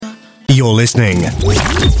You're listening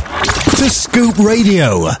to Scoop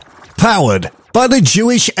Radio, powered by the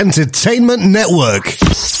Jewish Entertainment Network.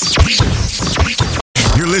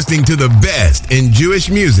 You're listening to the best in Jewish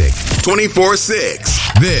music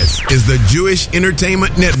 24/6. This is the Jewish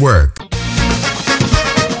Entertainment Network.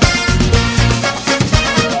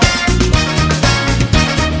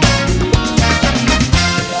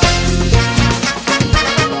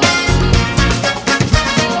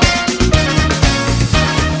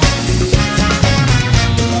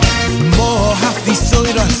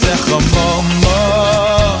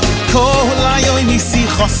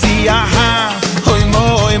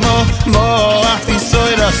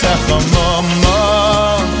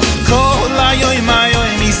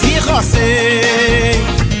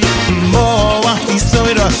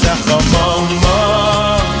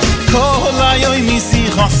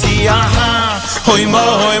 Hoy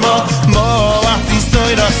mo afti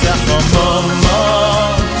soy da sachamo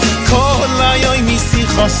kol ayoy mi si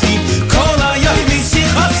khasi kol ayoy mi si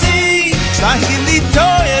khasi shahil li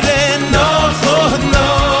toere noch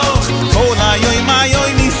kol ayoy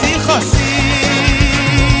mayoy mi si khasi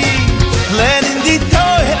lenin di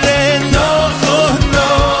toere noch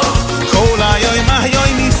kol ayoy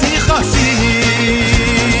mayoy mi si khasi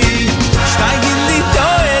shahil li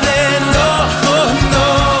toere noch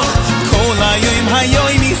kol ayoy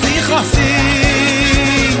mayoy mi si khasi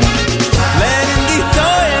lenin di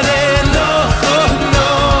toere noch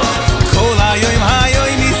kol ayoy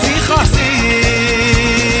mayoy mi si khasi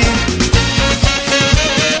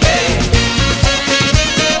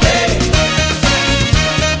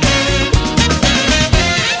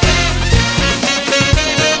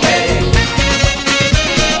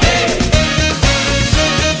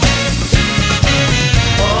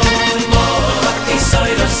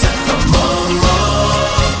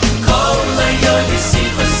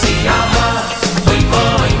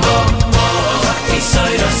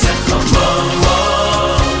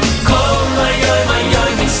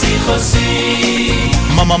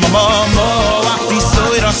Mama, afti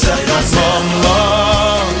soy rasa mama,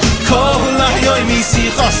 kol ayoy mi si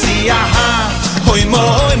khasi aha, hoy mo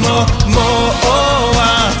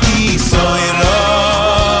afti soy ra,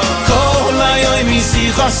 kol ayoy mi si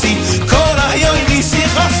khasi, kol ayoy mi si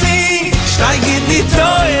khasi, steigin di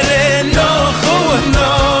toere noch,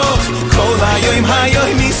 kol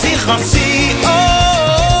ayoy mi si khasi,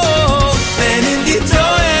 oh, benin di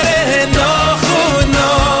toere noch,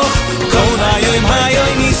 kol ayoy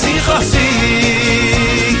mi si khasi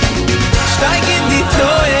steig in die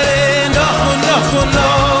Toere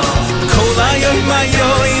noch kol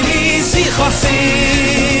ayoy mi si khasi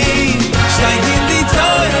steig in die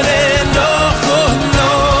Toere noch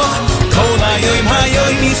kol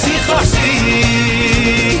ayoy mi si khasi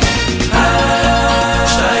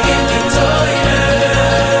steig in die Toere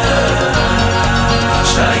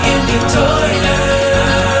steig in die Toere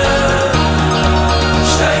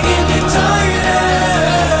steig in die Toere.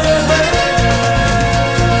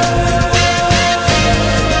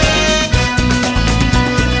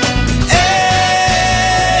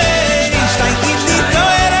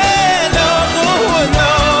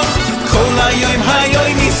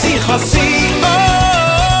 Khasi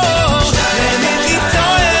oh lenin di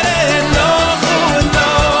toere noch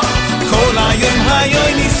kol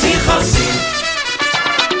ayoy mi si khasi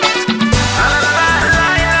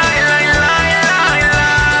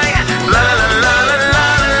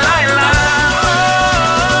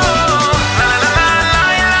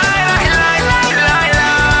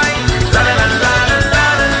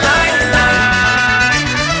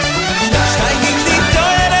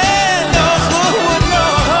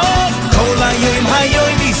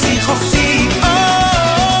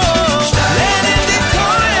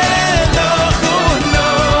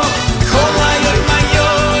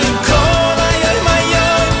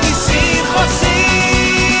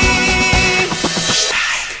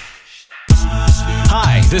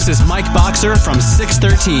This is Mike Boxer from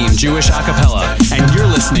 613 Jewish Acapella, and you're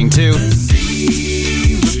listening to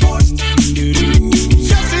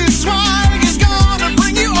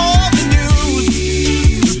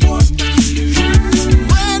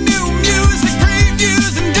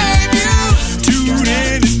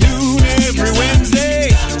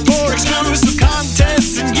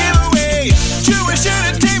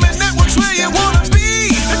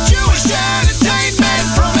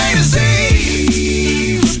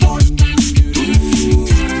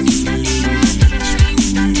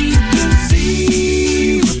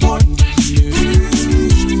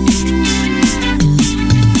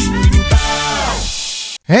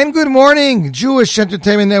And good morning,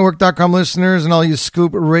 JewishEntertainmentNetwork.com listeners and all you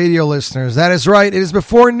Scoop Radio listeners. That is right. It is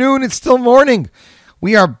before noon. It's still morning.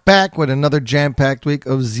 We are back with another jam-packed week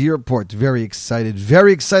of Z Report. Very excited.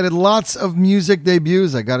 Lots of music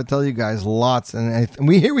debuts. I got to tell you guys, lots. And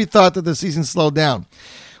we thought that the season slowed down.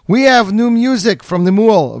 We have new music from the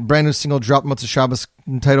Mool, a brand new single dropped Motzei Shabbos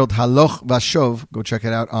entitled Haloch Vashov. Go check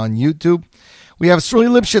it out on YouTube. We have Shirley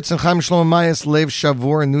Lipschitz and Chaim Shlomo Mayas, Lev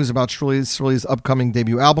Shavor, and news about Shirley's upcoming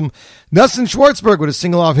debut album. Nelson Schwartzberg with a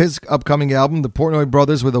single off his upcoming album, The Portnoy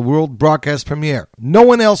Brothers, with a world broadcast premiere. No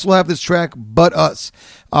one else will have this track but us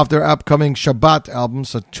off their upcoming Shabbat album,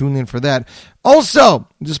 so tune in for that. Also,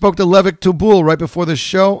 just spoke to Levik Tubul right before the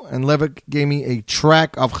show, and Levik gave me a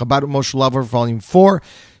track of Chabad Moshe Lover Volume 4,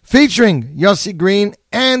 featuring Yossi Green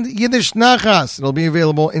and Yiddish Nachas. It'll be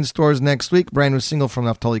available in stores next week. Brand new single from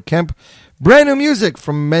Naftali Kemp. Brand new music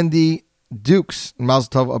from Mendy Dukes, Mazel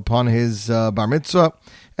Tov upon his bar mitzvah,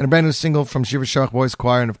 and a brand new single from Shiva Shach Voice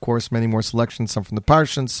Choir, and of course many more selections, some from the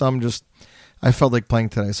Parshan, some just I felt like playing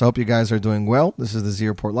today. So I hope you guys are doing well. This is the Z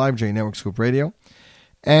Report Live, J Network Scoop Radio,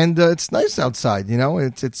 and it's nice outside. You know,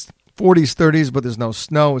 it's 40s, 30s, but there's no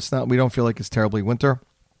snow. It's not. We don't feel like it's terribly winter,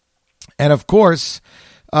 and of course.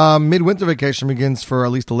 Midwinter vacation begins for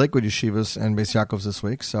at least the Lakewood Yeshivas and Beis Yaakovs this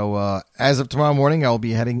week. So as of tomorrow morning, I'll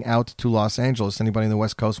be heading out to Los Angeles. Anybody in the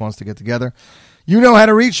West Coast wants to get together, you know how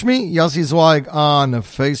to reach me. Yossi Zweig on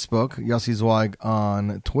Facebook, Yossi Zweig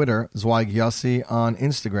on Twitter, Zweig Yossi on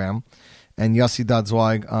Instagram, and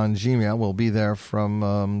Yossi.Zweig on Gmail. We'll be there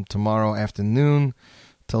from tomorrow afternoon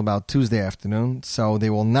till about Tuesday afternoon. So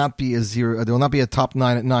there will not be there will not be a top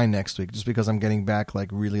 9 at 9 next week, just because I'm getting back like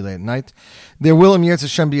really late at night. There will, Im Yetz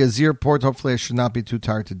Hashem, be a Z Report. Hopefully I should not be too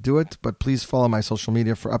tired to do it, but please follow my social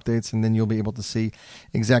media for updates, and then you'll be able to see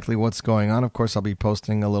exactly what's going on. Of course, I'll be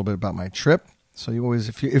posting a little bit about my trip. So you always,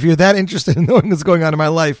 if you're that interested in knowing what's going on in my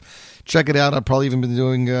life, check it out. I'll probably even be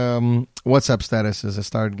doing WhatsApp statuses. I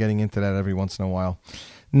started getting into that every once in a while.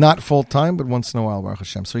 Not full-time, but once in a while, Baruch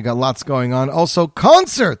Hashem. So we got lots going on. Also,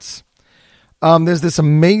 concerts. There's this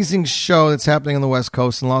amazing show that's happening on the West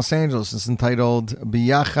Coast in Los Angeles. It's entitled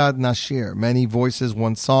Biyachad Nashir, Many Voices,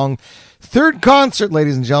 One Song. Third concert,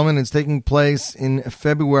 ladies and gentlemen. It's taking place in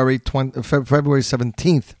February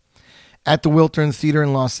 17th at the Wiltern Theater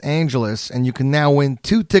in Los Angeles. And you can now win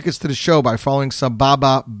 2 tickets to the show by following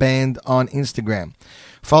Sababa Band on Instagram.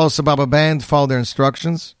 Follow Sababa Band, follow their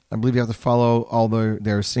instructions. I believe you have to follow all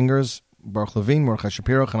their singers, Baruch Levine, Mordechai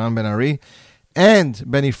Shapiro, Hanan Ben Ari, and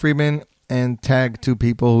Benny Friedman, and tag 2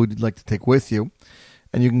 people who you'd like to take with you.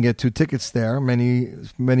 And you can get 2 tickets there.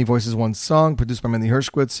 Many Voices, One Song, produced by Mendy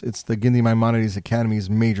Hershkowitz. It's the Gindi Maimonides Academy's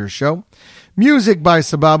major show. Music by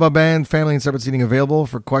Sababa Band, family and separate seating available.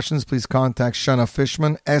 For questions, please contact Shana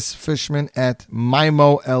Fishman, sfishman at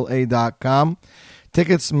mimola.com.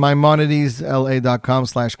 Tickets,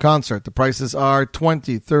 MaimonidesLA.com/concert. The prices are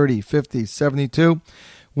 $20, $30, $50, $72,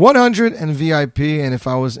 $100, and VIP. And if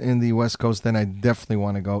I was in the West Coast, then I definitely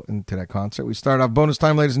want to go into that concert. We start off bonus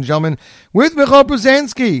time, ladies and gentlemen, with Michal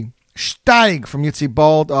Brzezinski, Steig from Yitzi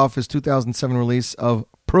Bald off his 2007 release of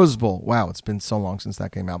Pruzbul. Wow, it's been so long since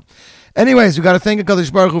that came out. Anyways, we got to thank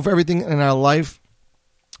HaKadosh Baruch Hu for everything in our life,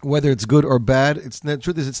 whether it's good or bad. The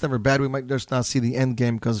truth is, it's never bad. We might just not see the end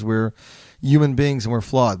game because we're human beings and we're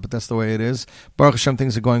flawed, but that's the way it is. Baruch Hashem,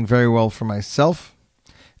 things are going very well for myself,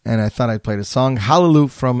 and I thought I'd play the song Hallelujah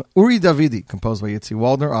from Uri Davidi, composed by Yitzi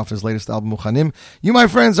Waldner off his latest album Muchanim. You, my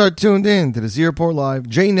friends, are tuned in to the Z Report Live,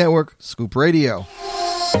 J Network, Scoop Radio.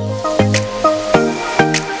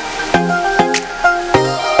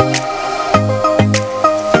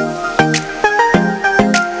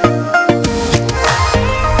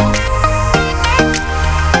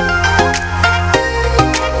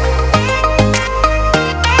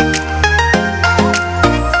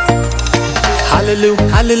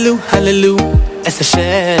 Hallelujah, hallelujah, es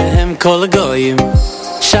Hashem kol hagoyim,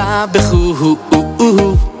 shabechu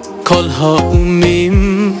kol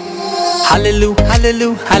ha'umim. Hallelujah,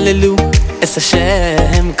 hallelujah, hallelujah, es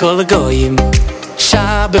Hashem kol hagoyim,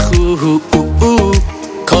 shabechu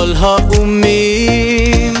kol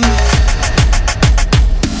ha'umim.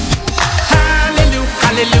 Hallelujah,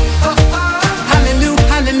 hallelujah, hallelujah,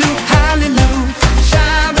 hallelujah, hallelujah,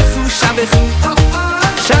 shabechu, shabechu,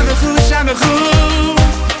 shabechu, shabechu.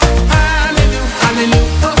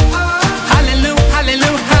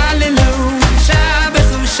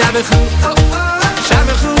 Shabechu,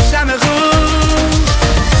 shabechu, shabechu.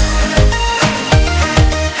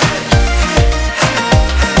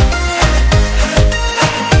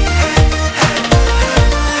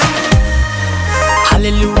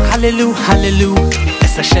 Hallelujah, hallelujah, hallelujah.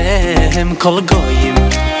 Es Hashem kol hagoyim,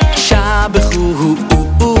 shabechu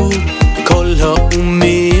kol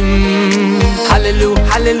ha'umim. Hallelujah,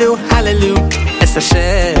 hallelujah, hallelujah. Es es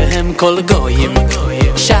Hashem kol goyim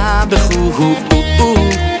shabechu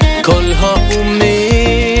kol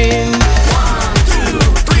ha'umim. 1, 2,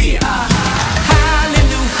 3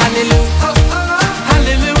 Hallelujah, hallelujah,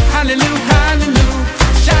 hallelujah, hallelujah, hallelujah.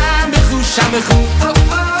 Shabechu, shabechu,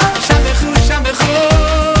 shabechu, shabechu.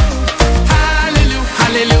 Hallelujah,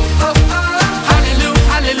 hallelujah, hallelujah,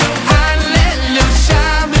 hallelujah, hallelujah.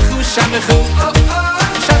 Shabechu, shabechu,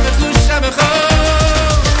 shabechu, shabechu.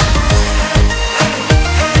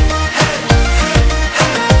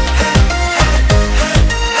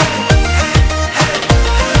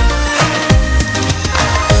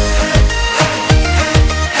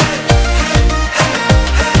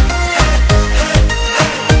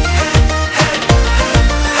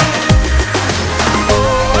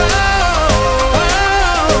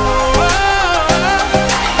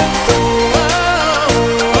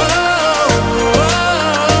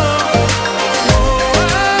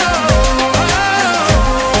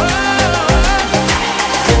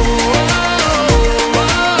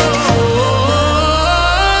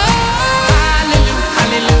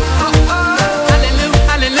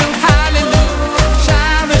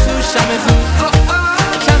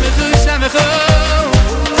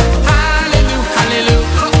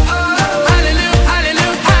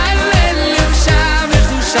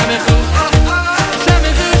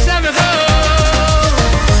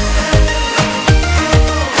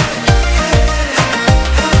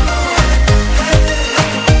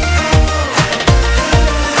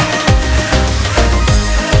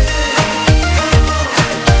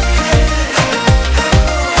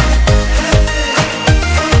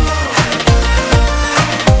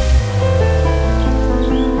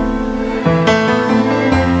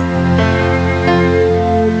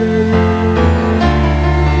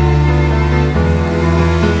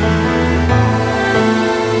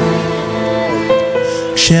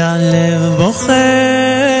 שהלב בוכה,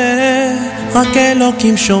 רק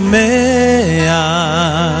אלוקים שומע,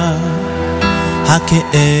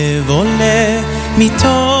 הכאב עולה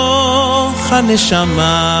מתוך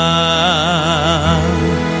הנשמה,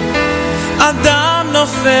 אדם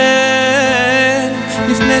נופל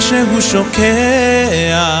לפני שהוא שוקע,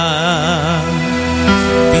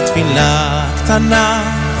 בתפילה קטנה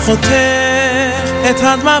חותך את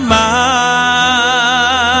הדממה,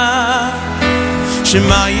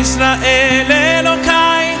 שמה ישראל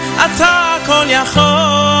אלוקיי, אתה כל יכול,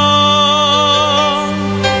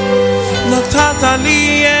 נתת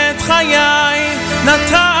לי את חיי,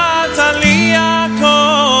 נתת לי הכל,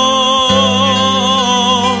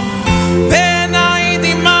 בעיניי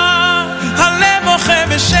דמעה, הלב בוכה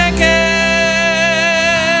בשקט,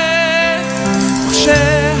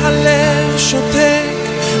 כשהלב שותק,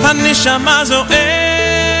 הנשמה זועקת,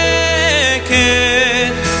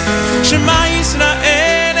 שמה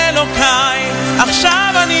ישראל אלוקיי,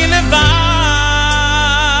 עכשיו אני לבד,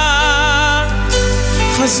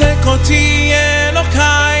 חזק אותי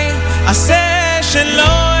אלוקיי, עשה שלא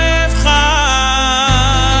אבחר,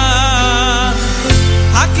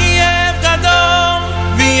 הכאב גדול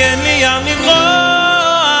ואין לי ים לברוח,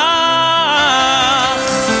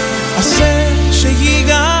 עשה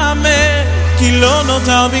שיגמר כי לא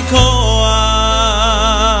נותר בי כוח,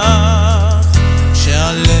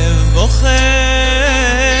 שהלב בוכה,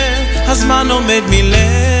 הזמן עומד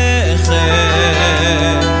מלכת,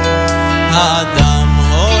 האדם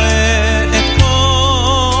רואה את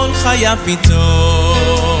כל חייו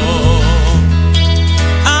פתאום,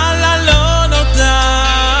 אללה לא נודע,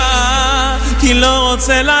 כי לא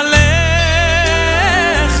רוצה ללכת,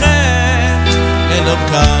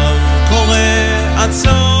 אלוקיו קורא עד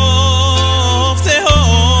סוף תהום,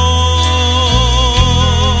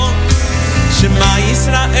 שמה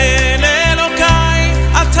ישראל אלוקיי,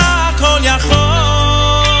 אתה כל יכול,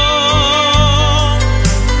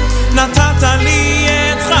 נתת לי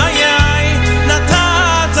את חיי,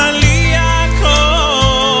 נתת לי הכל,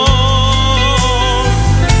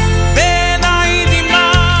 בעיניי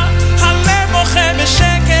דמעה, הלב בוכה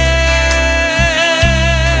בשקט,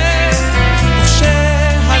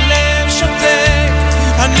 וכשהלב שותק,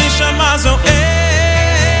 הנשמה זועקת,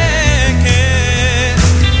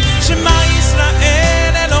 שמה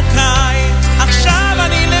ישראל אלוקיי, עכשיו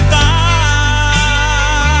אני לבד,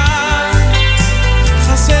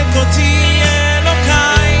 חזק אותי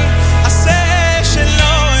אלוקיי, עשה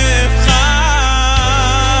שלא אבחר,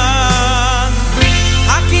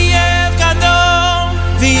 הכאב גדול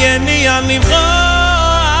ואין לי ים לברוח,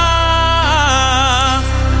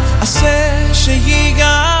 עשה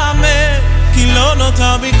שיגמר כי לא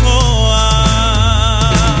נותר בי כוח.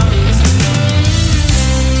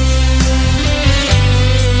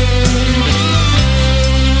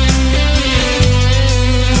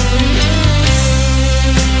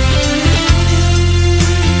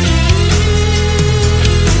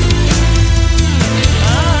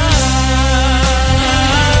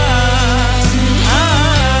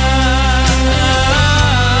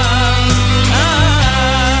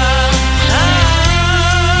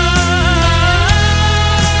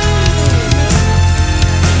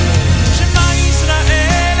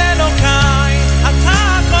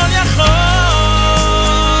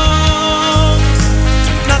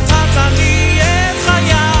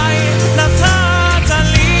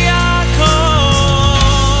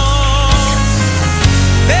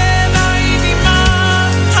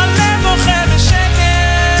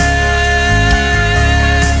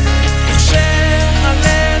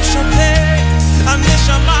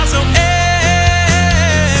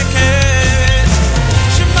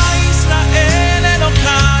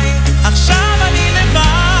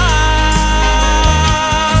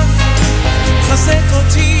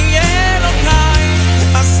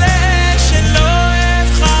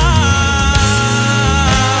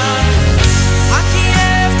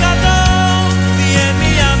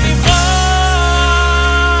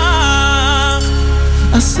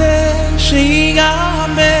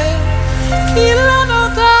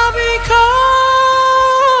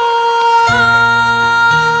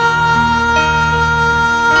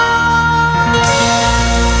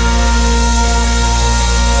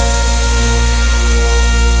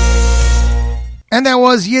 And that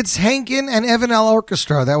was Yitz Henkin and Evan Al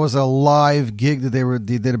Orchestra. That was a live gig that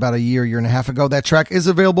they did about a year and a half ago. That track is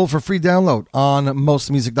available for free download on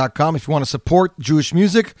mostmusic.com if you want to support Jewish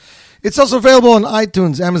music. It's also available on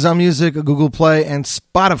iTunes, Amazon Music, Google Play, and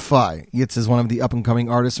Spotify. Yitz is one of the up-and-coming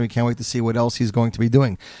artists, and we can't wait to see what else he's going to be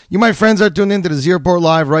doing. You, my friends, are tuned in to the Z Report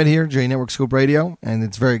Live right here, J Network Scoop Radio, and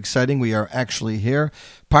it's very exciting. We are actually here.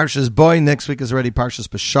 Parshas Boy, next week is already Parshas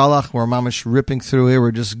Beshalach. We're mamish ripping through here.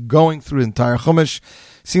 We're just going through the entire Chumash.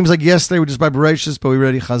 Seems like yesterday we were just by Bereshis, but we're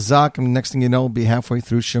ready Chazak, and next thing you know, we'll be halfway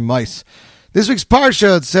through Shemais. This week's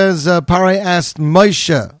Parsha, it says, Parai asked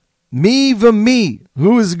Moshe, me v'mi,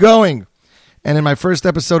 who is going? And in my first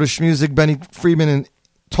episode of Shmuzik, Benny Friedman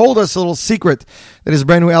told us a little secret that his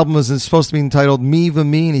brand new album was supposed to be entitled Me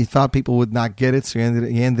v'mi, and he thought people would not get it, so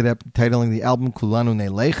he ended up titling the album Kulanu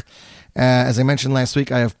Nelech. As I mentioned last week,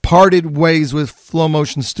 I have parted ways with Flow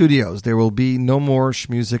Motion Studios. There will be no more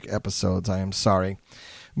Shmuzik episodes. I am sorry.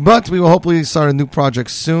 But we will hopefully start a new project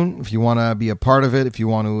soon. If you want to be a part of it, if you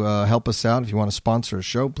want to help us out, if you want to sponsor a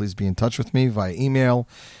show, please be in touch with me via email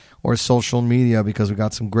or social media, because we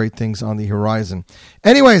got some great things on the horizon.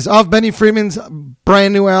 Anyways, off Benny Friedman's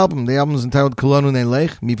brand new album. The album is entitled Kulanu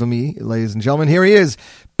Nelech, Mi V'mi, ladies and gentlemen. Here he is,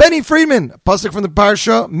 Benny Friedman, pasuk from the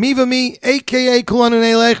Parsha, Mi V'mi, a.k.a. Kulanu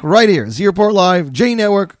Nelech, right here, Z Report Live, J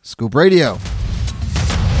Network, Scoop Radio.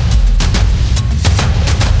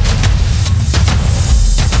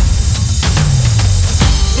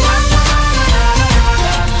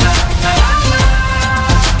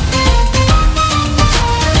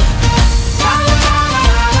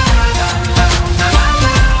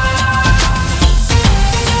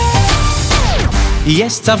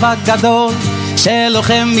 יש צבא גדול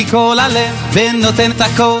שלוחם מכל הלב ונותן את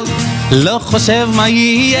הכל, לא חושב מה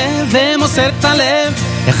יהיה ומוסר את הלב,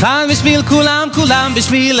 אחד בשביל כולם, כולם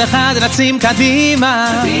בשביל אחד, רצים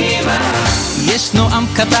קדימה. ישנו עם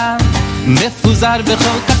קטן מפוזר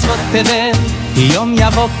בכל קצוות תבל, יום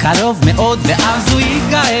יבוא קרוב מאוד ואז הוא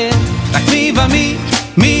ייגאל, רק מי ומי,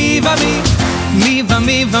 מי ומי, מי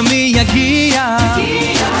ומי ומי יגיע.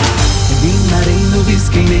 בנערינו,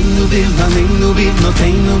 בזקנינו, בבנינו,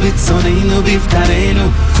 בבנותינו, בצוננו, בבקרינו,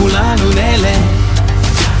 כולנו נלך,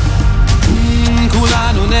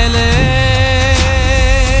 כולנו נלך.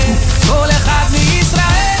 כל אחד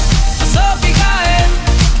מישראל בסוף ייגאל,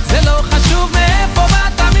 זה לא חשוב מאיפה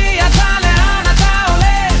באת, מי אתה, לאן אתה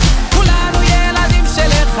הולך, כולנו ילדים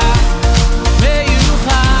שלך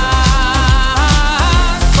מיוחד.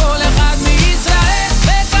 כל אחד מישראל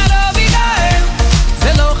בקרוב ייגאל,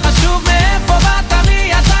 זה לא חשוב מאיפה באת,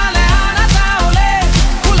 מי אתה, לאן אתה הולך,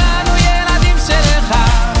 כולנו ילדים שלך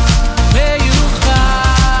מיוחד.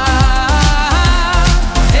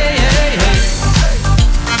 היי היי היי.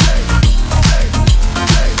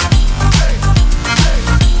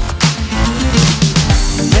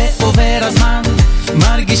 ועובר הזמן,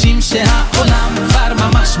 מרגישים שהעולם כבר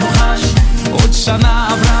ממש מוכן, עוד שנה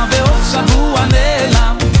עברה ועוד שבוע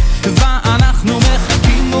נעלם, ואנחנו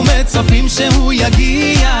מחכים ומצפים שהוא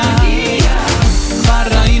יגיע. כבר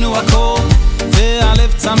ראינו הכל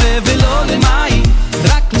והלב צמא ולא למים,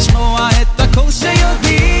 רק לשמוע את הקול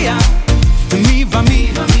שיודיע מי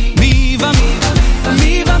ומי, מי ומי,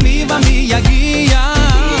 מי ומי ומי יגיע.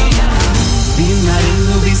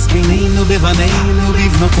 בנערינו, בזקנינו, בבנינו,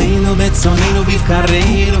 בבנותינו, בצוננו,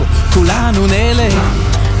 בבקרינו, כולנו נלך,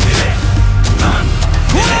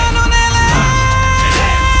 כולנו נלך.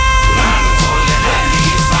 כל אחד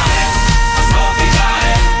מישראל בקרוב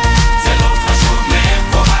ייגאל, זה לא חשוב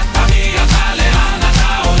מאיפה באת, מי אתה, לאן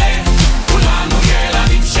אתה הולך, כולנו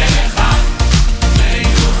ילדים שלך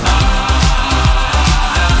מיוחד.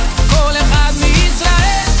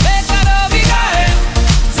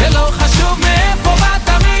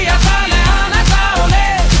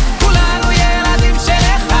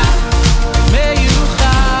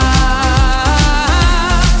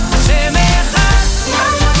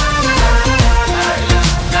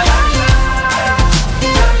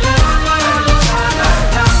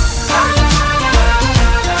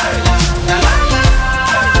 שם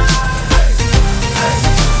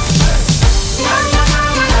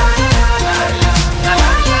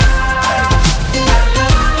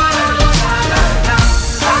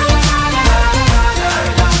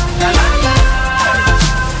אחד.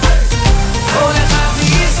 כל אחד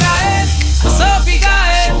מישראל בסוף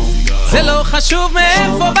ייגאל, זה לא חשוב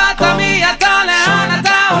מאיפה באת, מי אתה, לאן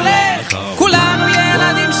אתה הולך, כולנו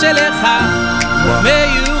ילדים שלך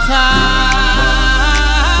מיוחד.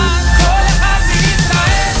 כל אחד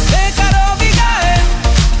מישראל בקרוב ייגאל,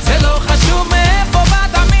 זה לא חשוב מאיפה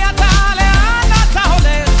באת, מי אתה, לאן אתה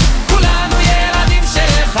הולך, כולנו ילדים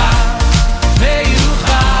שלך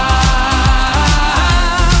מיוחד.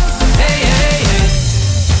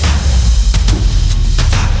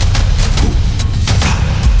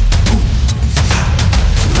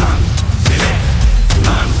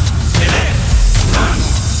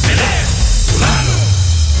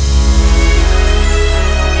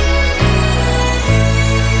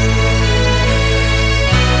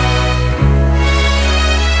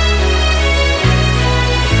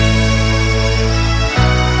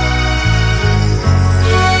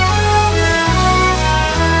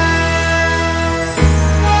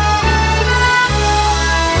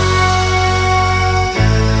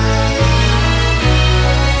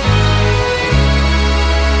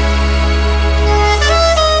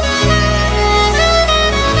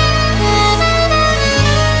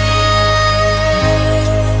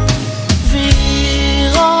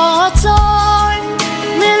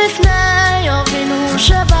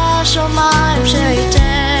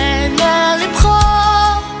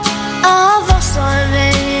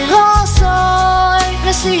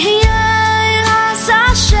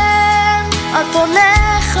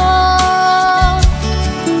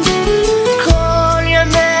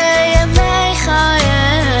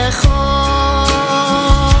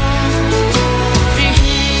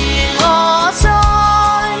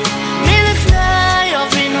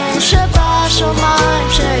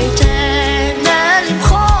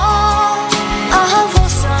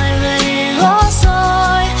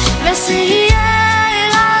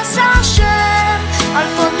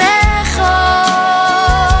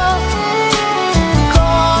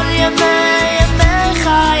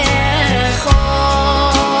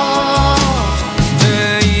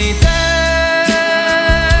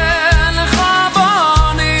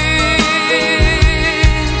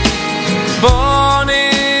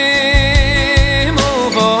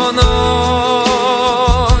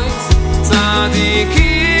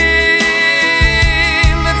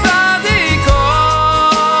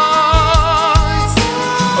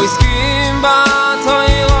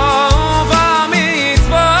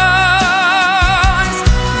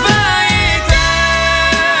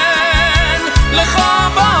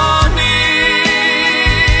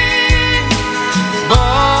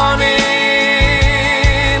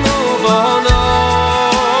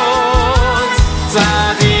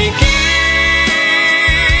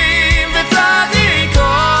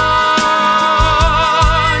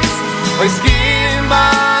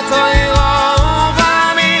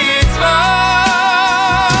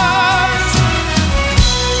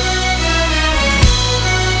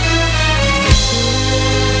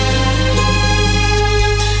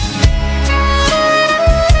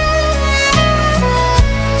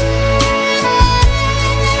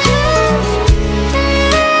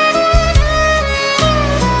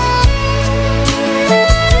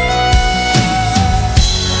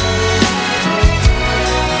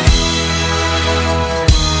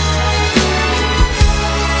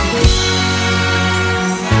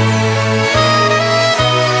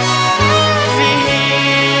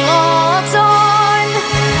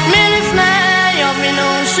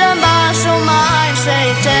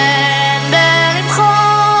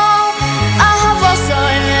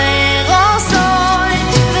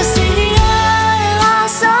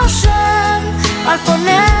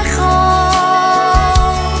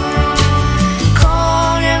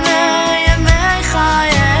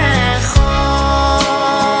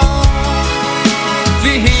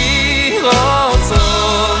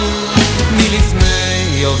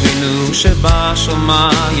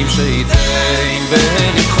 שבשמיים שייתן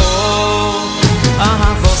בלבחו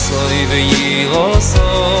אהבוסוי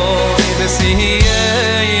וירוסוי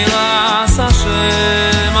בשיאי רס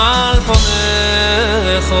השם על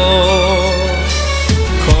פונךו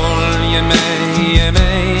כל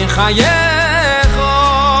ימי חייך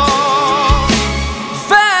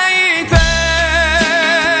וייתן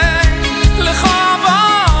לך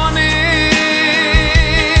בונים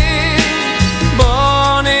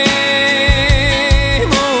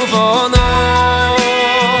ובונות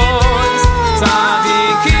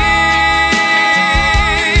צדיקים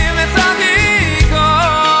וצדיקות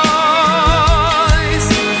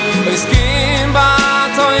עוסקים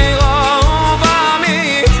בתורה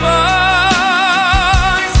ובמצוות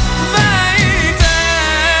וייתן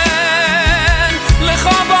לך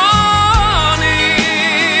בונים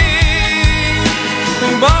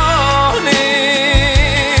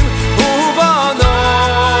ובונות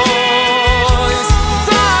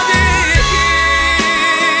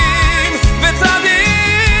צדיקים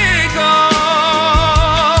וצדיקות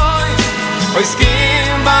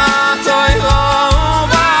עוסקים בתורה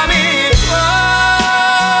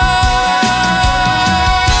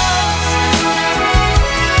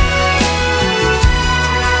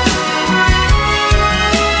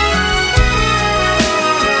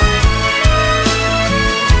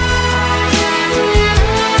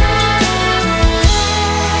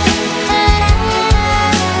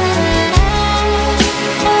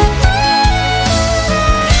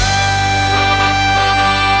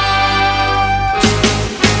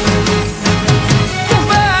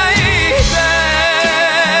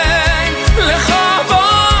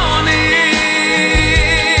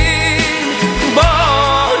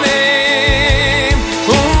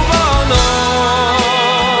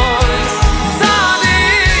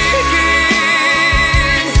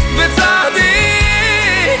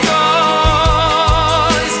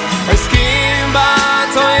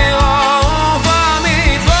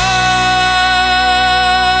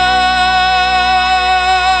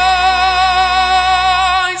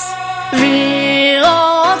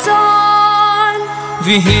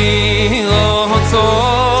ויהי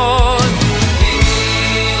רצון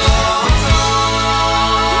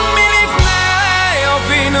מלפני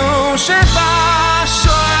אבינו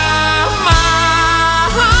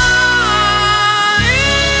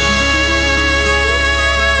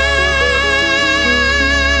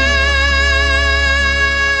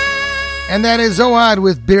And that is Ohad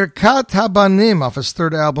with Birkat Habanim off his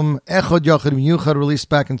third album, Echad Yochid Miyuchad, released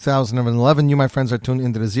back in 2011. You, my friends, are tuned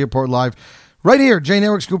into the Zierport Live right here, J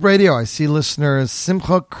Network Scoop Radio. I see listener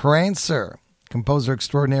Simcha Kranzer, composer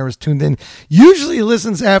extraordinaire, is tuned in. Usually he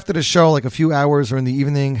listens after the show, like a few hours or in the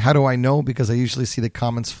evening. How do I know? Because I usually see the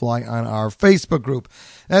comments fly on our Facebook group.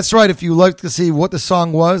 That's right. If you like to see what the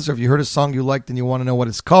song was, or if you heard a song you liked and you want to know what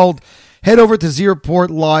it's called, head over to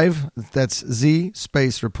Zierport Live. That's Z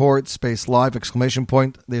space report space live exclamation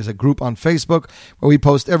point. There's a group on Facebook where we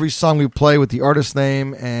post every song we play with the artist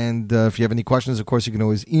name. And if you have any questions, of course, you can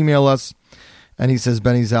always email us. And he says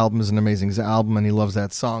Benny's album is an amazing album, and he loves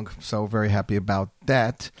that song. So very happy about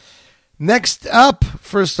that. Next up,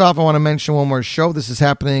 first off, I want to mention one more show. This is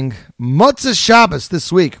happening Motzei Shabbos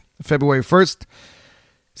this week, February 1st.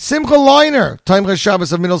 Simcha Leiner, Taimcha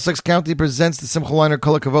Shabbos of Middlesex County, presents the Simcha Leiner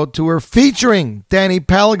Kol HaKavod Tour featuring Danny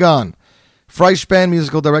Palagon. Freisch Band,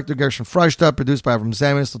 musical director Gershon Freistadt, produced by Avram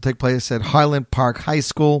Zamis, will take place at Highland Park High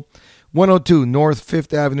School, 102 North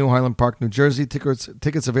 5th Avenue, Highland Park, New Jersey. Tickets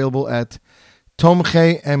available at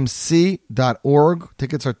tomcheimc.org.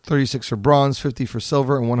 Tickets are $36 for bronze, $50 for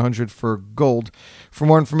silver, and $100 for gold. For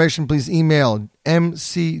more information, please email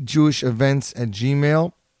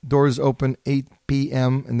mcjewishevents@gmail.com. Doors open 8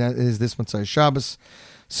 p.m., and that is this Motzei Shabbos.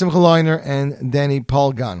 Simcha Leiner and Danny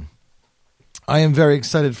Palagon. I am very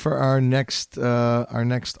excited for our next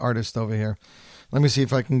artist over here. Let me see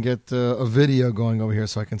if I can get a video going over here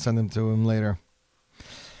so I can send them to him later.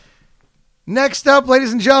 Next up,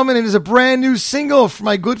 ladies and gentlemen, it is a brand new single from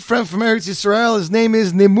my good friend from Eretz Yisrael. His name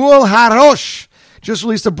is Nimul Harosh. Just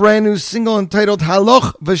released a brand new single entitled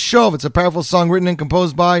Haloch V'Shov. It's a powerful song written and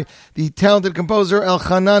composed by the talented composer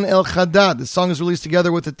Elchanan El-Haddad. The song is released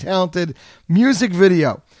together with a talented music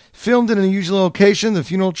video. Filmed in an unusual location, the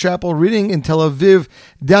Funeral Chapel Reading in Tel Aviv.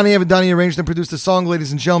 Danny Avedani arranged and produced the song,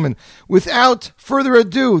 ladies and gentlemen. Without further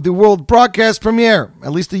ado, the world broadcast premiere,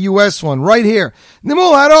 at least the U.S. one, right here.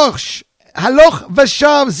 Nimul Harosh. Haloch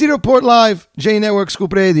V'Shov, Zierport Live, J Network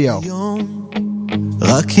Scoop Radio.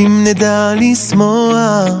 רק אם נדע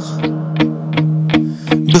לשמוח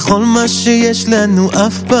בכל מה שיש לנו,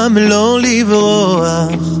 אף פעם לא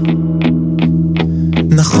לברוח.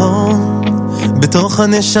 נכון, בתוך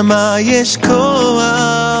הנשמה יש כוח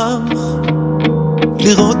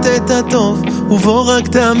לראות את הטוב ובו רק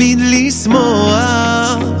תמיד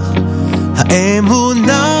לשמוח.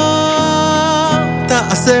 האמונה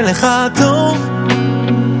תעשה לך טוב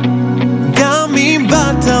גם אם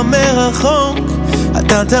באת מרחוק,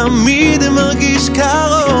 אתה תמיד מרגיש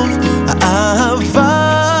קרוב.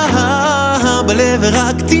 האהבה בלב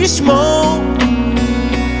ורק תשמור,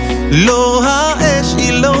 לא האש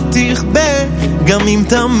היא לא תכבה גם אם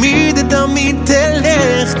תמיד תמיד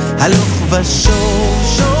תלך הלוך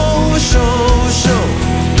ושוב שוב שוב שוב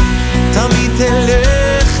תמיד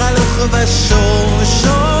תלך הלוך ושוב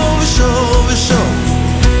שוב שוב שוב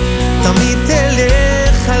תמיד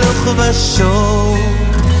תלך הלוך ושוב.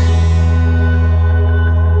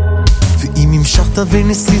 ואם המשכת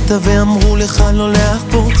וניסית ואמרו לך לא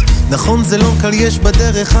להחפות, נכון זה לא קל, יש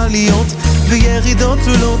בדרך עליות וירידות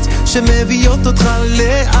תלולות שמביאות אותך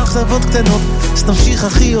לאכזבות קטנות, אז תמשיך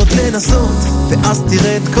אחי עוד לנסות ואז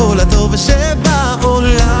תראה את כל הטוב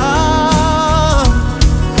שבעולם,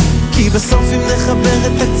 כי בסוף אם נחבר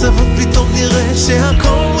את הקצוות פתאום נראה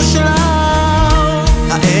שהכל מושלם.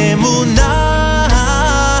 האמונה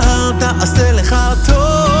תעשה לך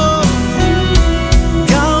טוב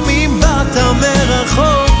גם אם באת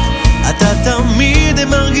מרחוק, אתה תמיד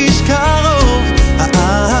מרגיש קרוב.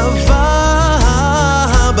 האהבה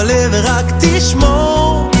בלב ורק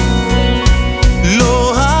תשמור,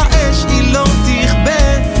 לא האש היא לא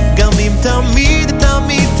תכבה גם אם תמיד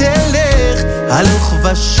תמיד תלך הלוך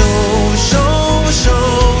ושוב שוב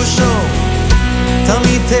שוב שוב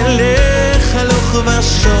תמיד תלך הלוך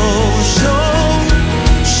ושוב שוב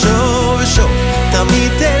שוב שוב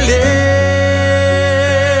תמיד תלך.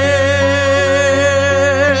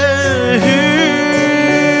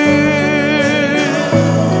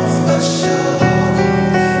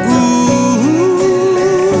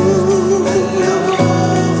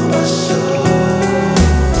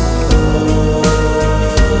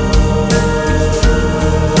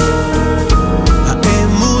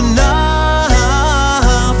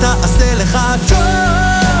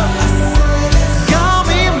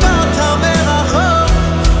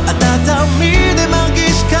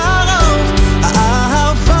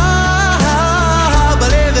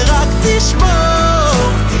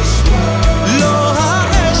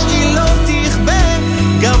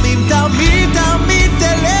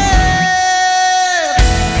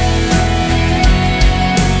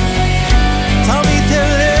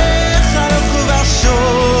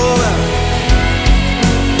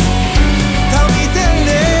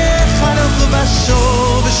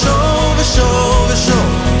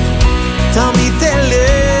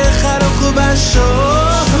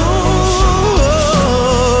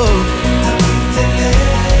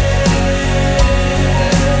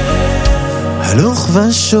 הלוך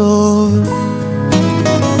ושוב.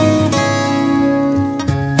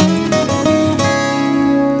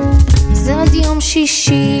 זה עוד יום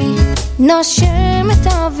שישי, נושם את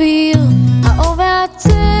האוויר, האור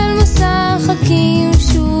והצל משחקים,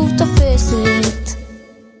 שוב תופסת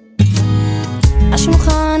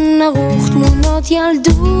השולחן ערוך, תמונות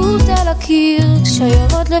ילדות על הקיר,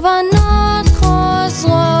 שיירות לבנות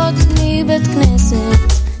חוזרות מבית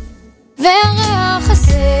כנסת, והריח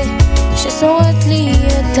הזה ששורט לי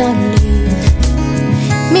את הלב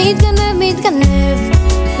מתגנב מתגנב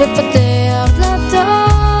ופתח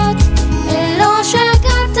דלתות אל אושר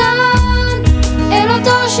קטן, אל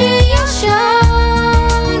אותו שישן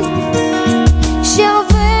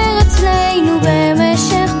שעובר אצלנו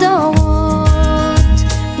במשך דורות,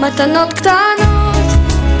 מתנות קטנות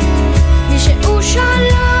מישהו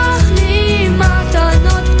שלח לי,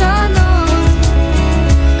 מתנות קטנות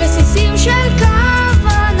רסיסים של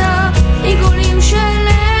כוונה, עיגולים של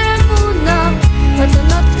אמונה,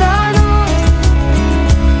 מתנות קטנות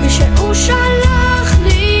מישהו שלח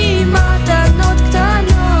לי, מתנות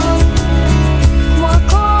קטנות כמו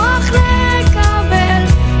הכוח לקבל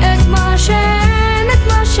את מה שאין, את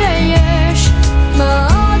מה שיש, מה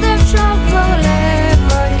עוד אפשר כבר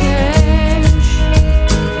לבקש.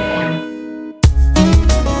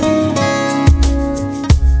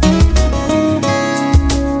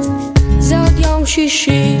 זה עוד יום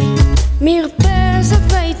שישי, מרפסת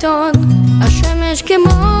ועיתון, השמש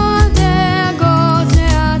כמו דאגות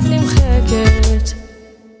לאט נמחקת,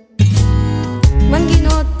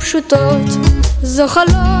 מנגינות פשוטות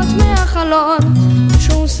זוחלות מהחלון,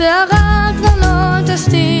 שום שערה כבר לא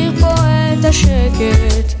תסתיר פה את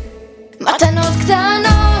השקט, מתנות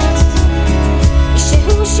קטנות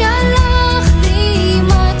שהוא שלח לי,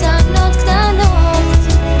 מתנות קטנות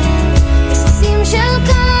רסיסים של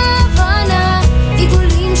כוונה,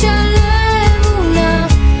 עיגולים של אמונה,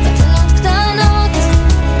 מתנות קטנות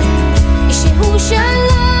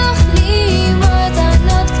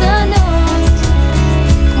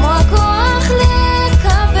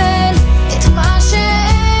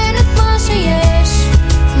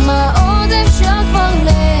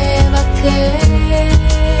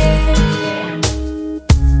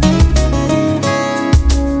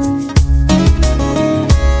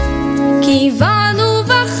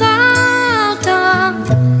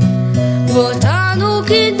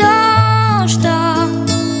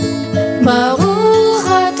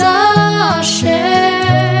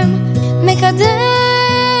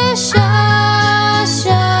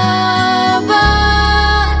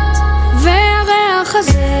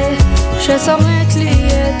ששורט לי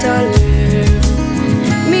את הלב,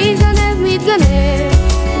 מתגנב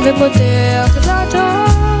ופותח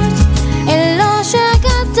דלתות אל אושר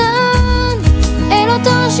קטן, אל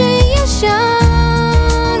אותו שישן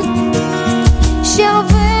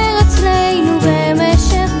שעובר אצלנו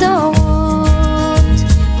במשך דורות,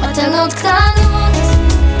 מתנות קטנות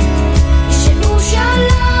שהוא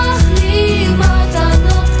שלח לי,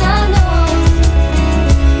 מתנות קטנות,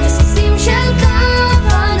 בסיסים של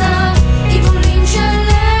כוונה, עיגולים של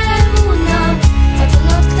אמונה,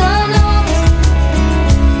 מתנות קטנות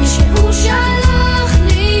שהוא שלח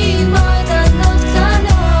לי, מתנות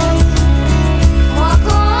קטנות, כמו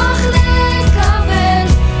הכוח לקבל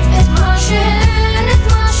את מה שאין,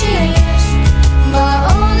 את מה שיש, מה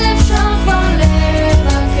עוד אפשר כבר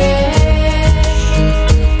לבקש,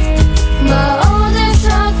 מה עוד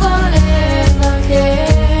אפשר כבר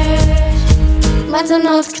לבקש,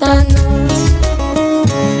 מתנות קטנות.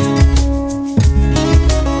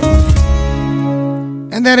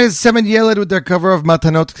 And that is Seven Yeled with their cover of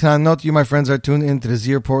Matanot Ktanot. You, my friends, are tuned into the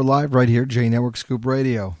Z Report Live right here, J Network Scoop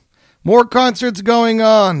Radio. More concerts going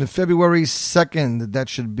on. February 2nd, that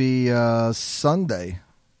should be Sunday.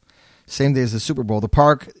 Same day as the Super Bowl. The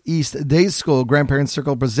Park East Day School Grandparents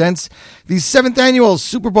Circle presents the 7th annual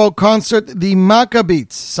Super Bowl concert, the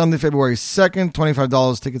Maccabeats. Sunday, February 2nd,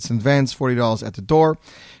 $25 tickets in advance, $40 at the door.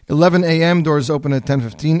 11 a.m. Doors open at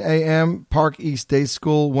 10:15 a.m. Park East Day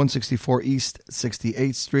School, 164 East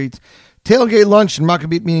 68th Street. Tailgate lunch and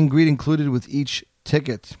Maccabeat meet and greet included with each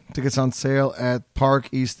ticket. Tickets on sale at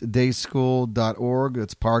parkeastdayschool.org.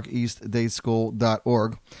 That's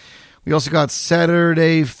parkeastdayschool.org. We also got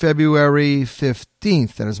Saturday, February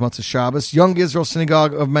 15th. That is Matzah Shabbos. Young Israel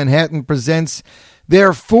Synagogue of Manhattan presents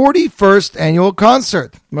their 41st annual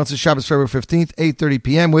concert. Matzah Shabbos, February 15th, 8:30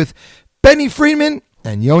 p.m. with Benny Friedman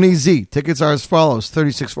and Yoni Z. Tickets are as follows: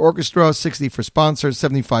 $36 for orchestra, $60 for sponsor,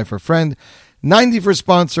 $75 for friend, $90 for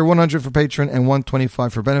sponsor, $100 for patron, and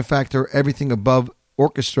 $125 for benefactor. Everything above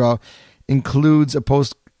orchestra includes a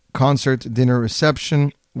post-concert dinner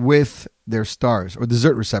reception with their stars, or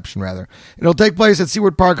dessert reception, rather. It'll take place at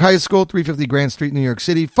Seward Park High School, 350 Grand Street, New York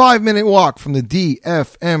City. 5-minute walk from the D,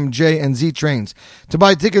 F, M, J, and Z trains. To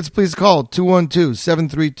buy tickets, please call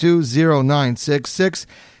 212-732-0966.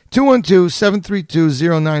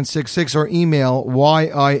 212-732-0966 or email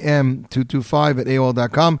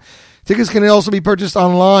yim225@aol.com. Tickets can also be purchased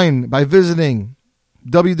online by visiting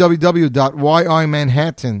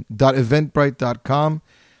www.yimanhattan.eventbrite.com,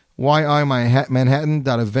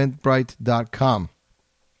 yimanhattan.eventbrite.com.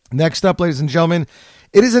 Next up, ladies and gentlemen,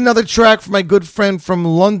 it is another track from my good friend from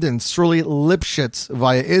London, Shirley Lipschitz,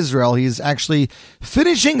 via Israel. He is actually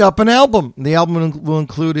finishing up an album. The album will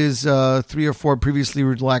include his 3 or 4 previously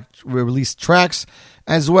released tracks,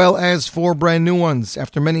 as well as 4 brand new ones.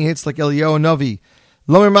 After many hits like Eliyahu Novi,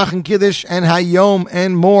 Lomer Machen Kiddush, and Hayom,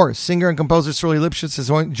 and more, singer and composer Shirley Lipschitz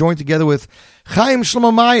has joined together with Chaim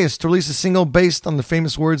Shlomo Mayes to release a single based on the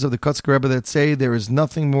famous words of the Kotzker Rebbe that say, "There is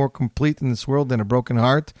nothing more complete in this world than a broken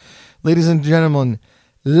heart." Ladies and gentlemen,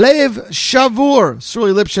 Lev Shavur,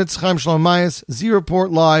 Shirley Lipschitz, Chaim Shlomo Mayes, Z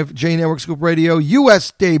Report Live, J Network Scoop Radio,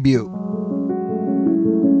 U.S. debut.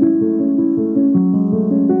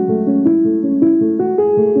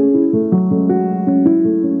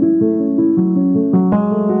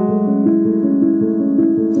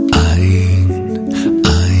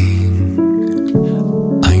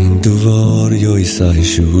 Ein Dvar Yoisai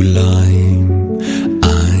Shulaim,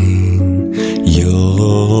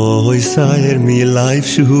 Yoisai mi life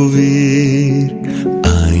Shuvir,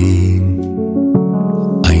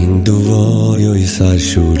 Ein Dvar Yoisai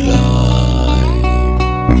Shulaim,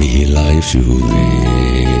 mi life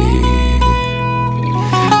Shuvir,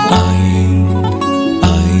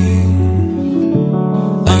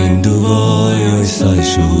 Ein Dvar Yoisai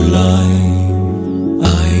Shulaim,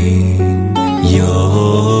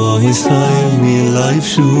 Yoisai mi life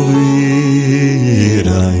Shuvir,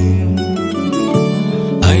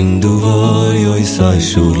 Ein Dvar Yoisai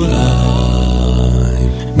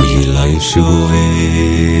Shulaim, mi life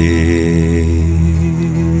Shuvir.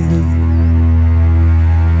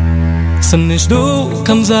 Sen nicht du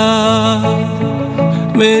kann sein,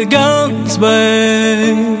 mir ganz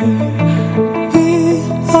bei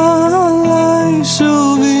allein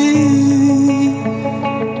Shuvir.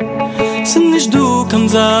 Sen nicht du kann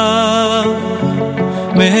sein,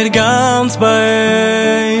 mir ganz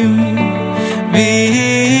bei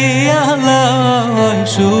wie allein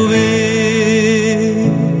Shuvir.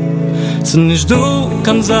 Sen nicht du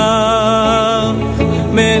kann sein,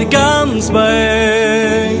 mir ganz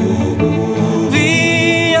bei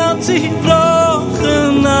wie hat sich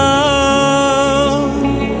gebrochen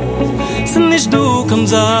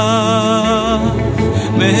sag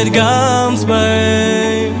mir ganz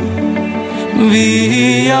bei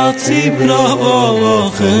wie als sie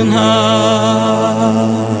brochen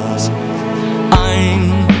has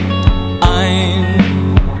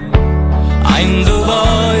ein du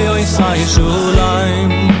boy oi sei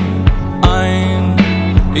schulaim ein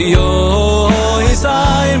yo oi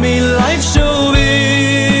sei mi life show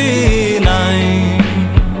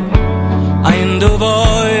ein du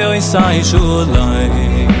boy oi sei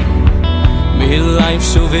schulaim mi life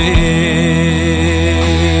show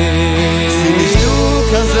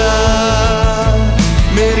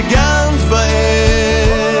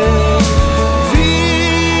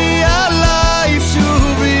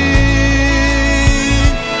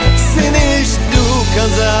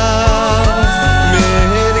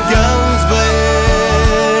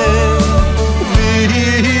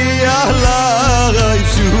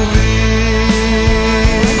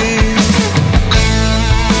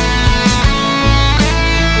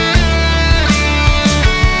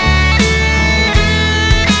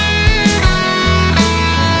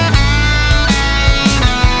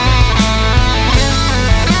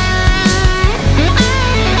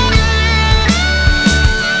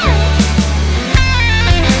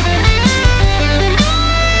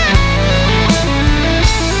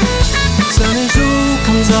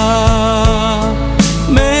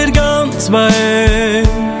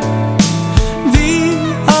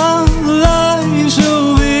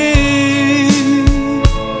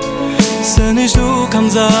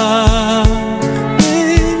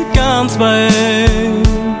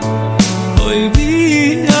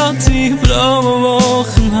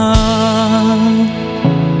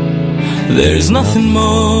There's nothing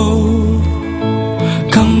more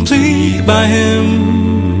complete by him,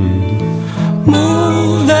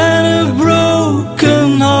 more than a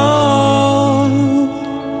broken heart.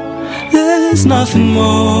 There's nothing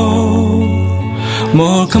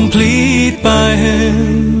more complete by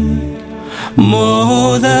him,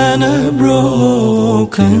 more than a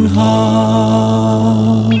broken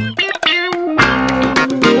heart.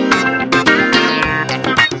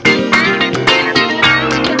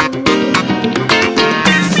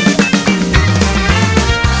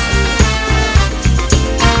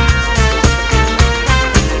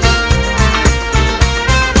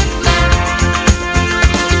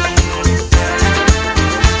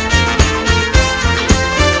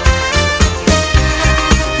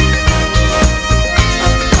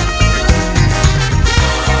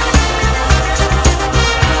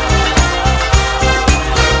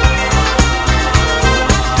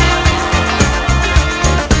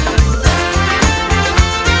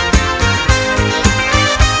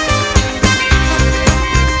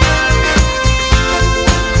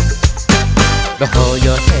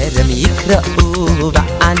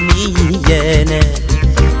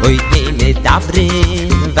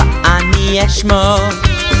 ואני אשמע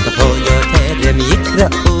בכל יותר הם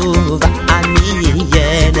יקראו ואני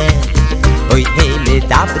ייהנה אוי הם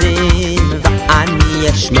מדברים ואני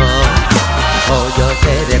אשמע בכל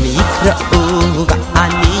יותר הם יקראו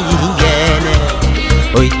ואני ייהנה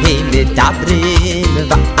אוי הם מדברים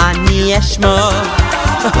ואני אשמע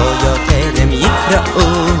בכל יותר הם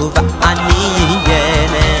יקראו ואני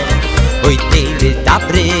ייהנה אוי הם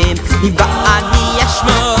מדברים ואני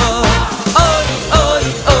אשמע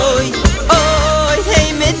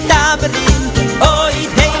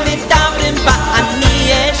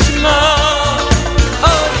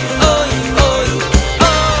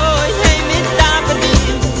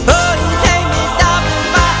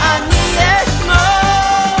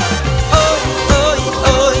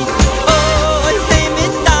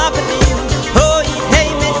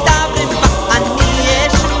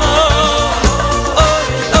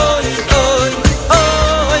Oh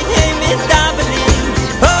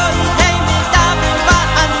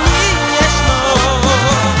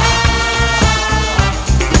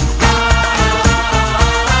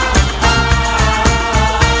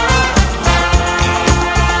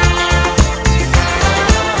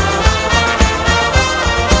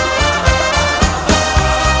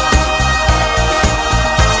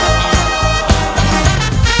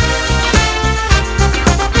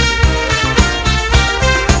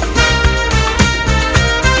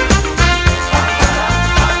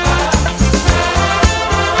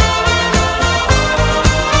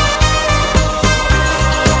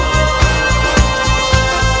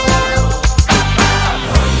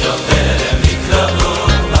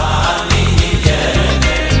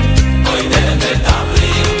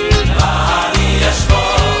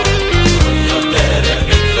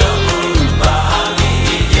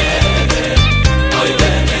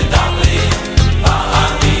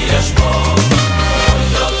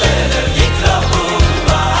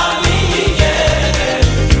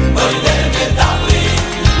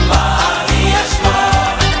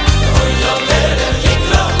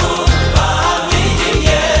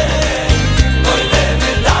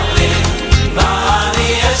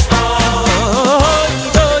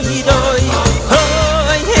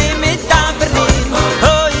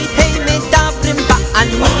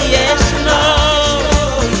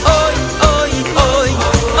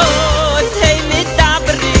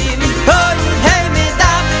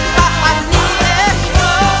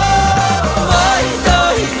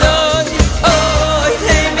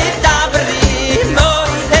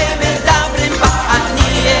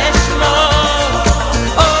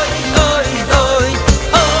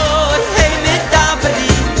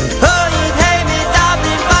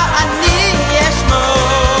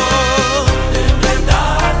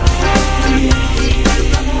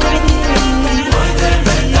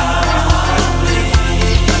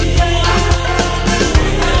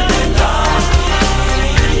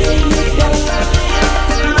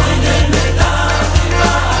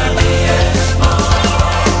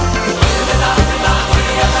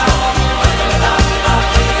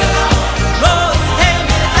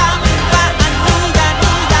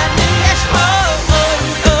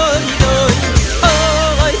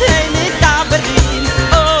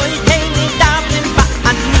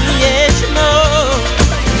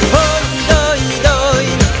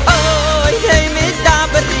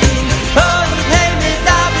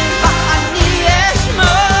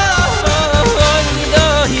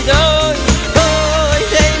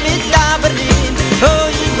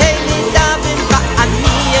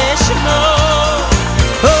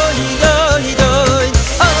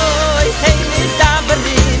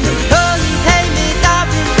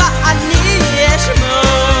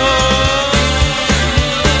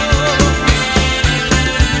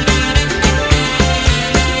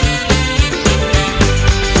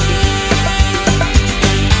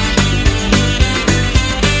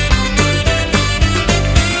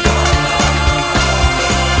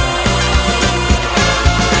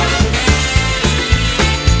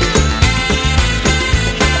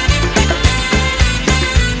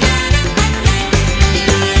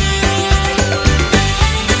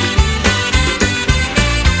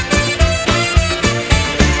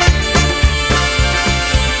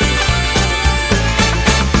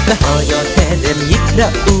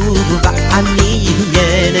ראו ואני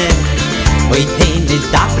ייהנה אוי תן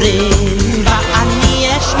מדברים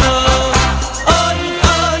ואני אשמע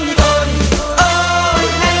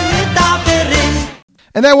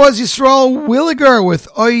And that was Yisrael Williger with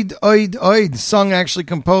Oid, Oid, Oid, song actually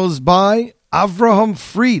composed by Avraham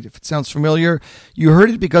Fried. If it sounds familiar, you heard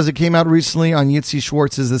it because it came out recently on Yitzi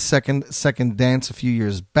Schwartz's The Second Dance a few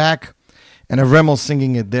years back, and Avremel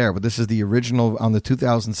singing it there. But this is the original on the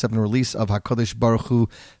 2007 release of HaKadosh Baruch Hu, ...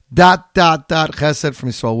 Chesed from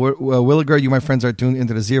Yisrael Williger. You, my friends, are tuned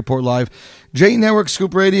into the Zierport Live J Network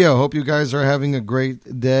Scoop Radio. Hope you guys are having a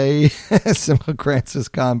great day. Simcha Krantz is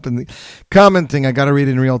commenting. I got to read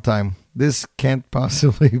it in real time. This can't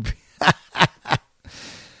possibly be.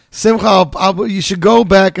 Simcha, you should go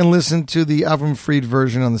back and listen to the Avram Fried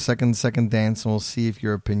version on the second dance, and we'll see if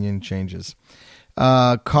your opinion changes.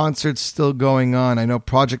 Concerts still going on. I know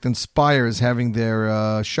Project Inspire is having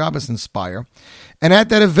their Shabbos Inspire. And at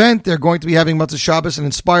that event, they're going to be having Motzei Shabbos, an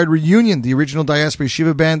inspired reunion. The original Diaspora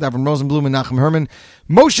Yeshiva Band, Avram Rosenblum and Nachum Herman,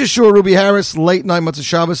 Moshe Shur, Ruby Harris, late night Motzei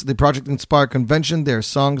Shabbos at the Project Inspire convention. Their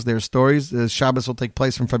songs, their stories. The Shabbos will take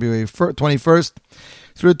place from February 21st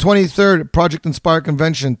through the 23rd. Project Inspire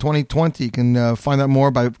Convention 2020. You can find out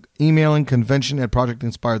more by emailing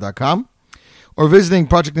convention@projectinspire.com or visiting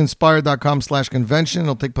projectinspire.com/convention.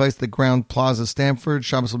 It'll take place at the Ground Plaza, Stamford.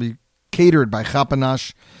 Shabbos will be catered by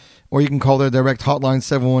Chapanash. Or you can call their direct hotline,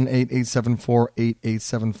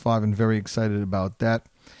 718-874-8875. I'm very excited about that.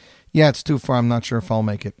 Yeah, it's too far. I'm not sure if I'll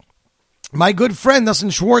make it. My good friend,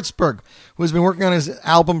 Nosson Schwartzberg, who has been working on his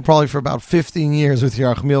album probably for about 15 years with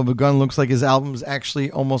Yerachmiel Begun. Looks like his album is actually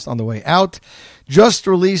almost on the way out. Just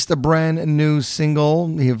released a brand new single.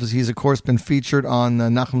 He's of course, been featured on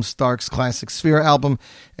Nachum Stark's Classic Sphere album,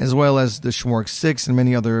 as well as the Shmork 6 and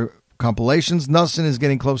many other compilations. Nosson is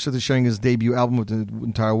getting closer to sharing his debut album with the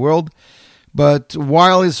entire world. But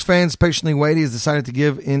while his fans patiently wait, he has decided to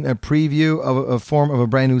give in a preview of a form of a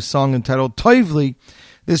brand new song entitled Toivli.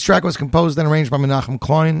 This track was composed and arranged by Menachem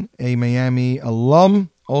Klein, a Miami alum,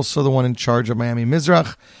 also the one in charge of Miami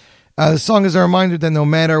Mizrach. The song is a reminder that no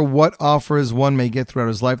matter what offers one may get throughout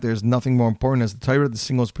his life, there is nothing more important as the Torah. The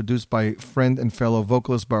single is produced by friend and fellow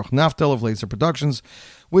vocalist Baruch Naftel of Laser Productions,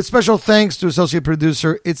 with special thanks to associate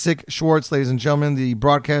producer Itzik Schwartz. Ladies and gentlemen, the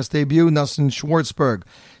broadcast debut, Nosson Schwartzberg.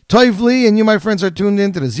 Toivli, and you, my friends, are tuned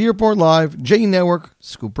in to the Zierport Live J Network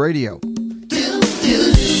Scoop Radio.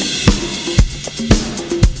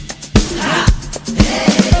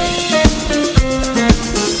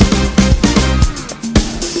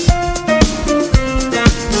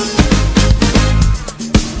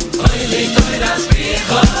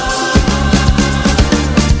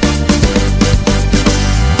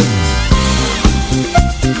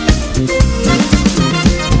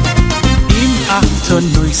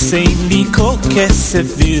 Noi sei lì col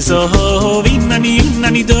kessef vizov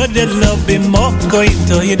Inani dodelo bimoko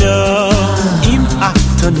itoido Im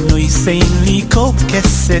ato noi sei lì col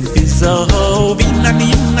kessef vizov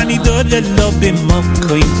Inani dodelo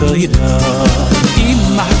bimoko itoido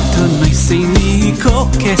Im ato noi sei lì col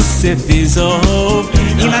kessef vizov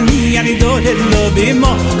Inani dodelo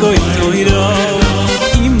bimoko itoido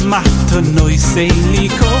Matto noi sei lì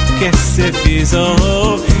che se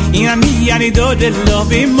fiso in a mia rido dello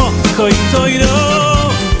bimmo coi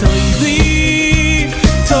toiro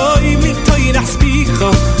toi da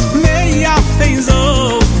spico me ya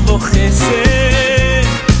feizo bochese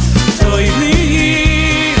toi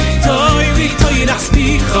da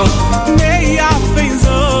spico me ya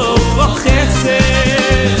feizo bochese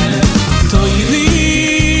toi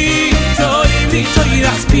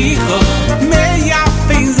da spico me ya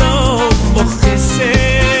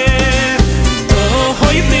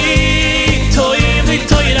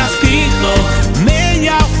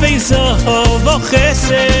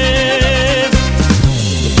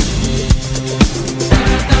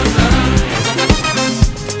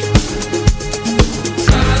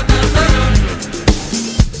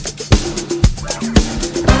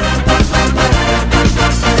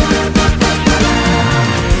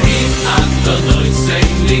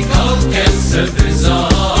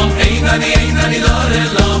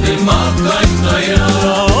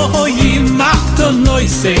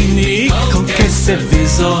Sei lì che se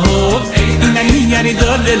viso in ani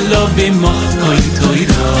do de love mo coito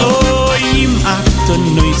ido imato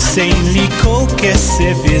noi sei lì che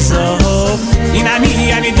se viso in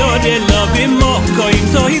ani do de love mo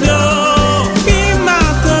coito ido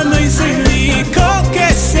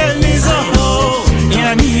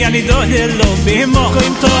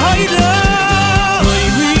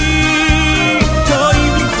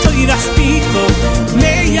toi da spico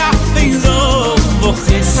me ya fizo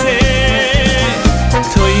bochese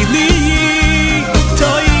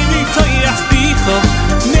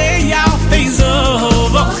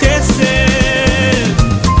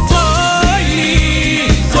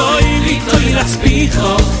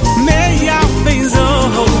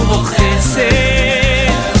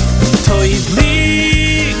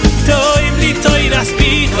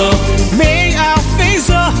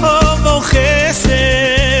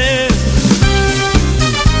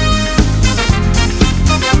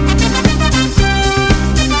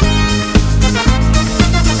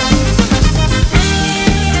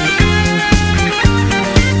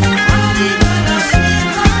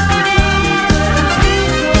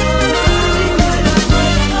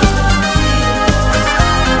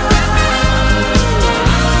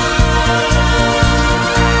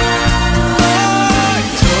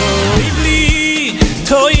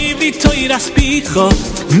toiras picho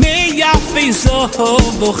me yafe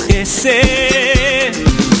zohov chesed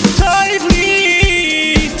toiv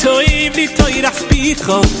li toiras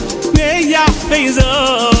picho me yafe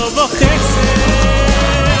zohov chesed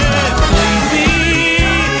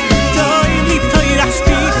toiv li toiras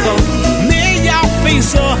picho me yafe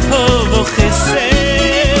zohov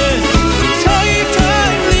chesed toiv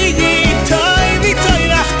li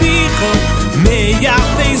toiras picho me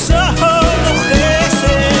yafe zohov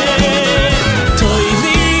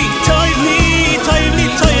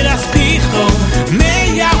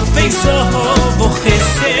so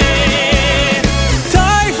bochese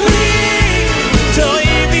toy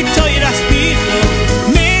vi toy raspicho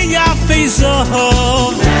me ya feizo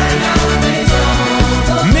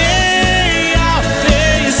me ya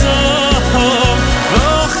feizo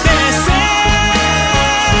bochese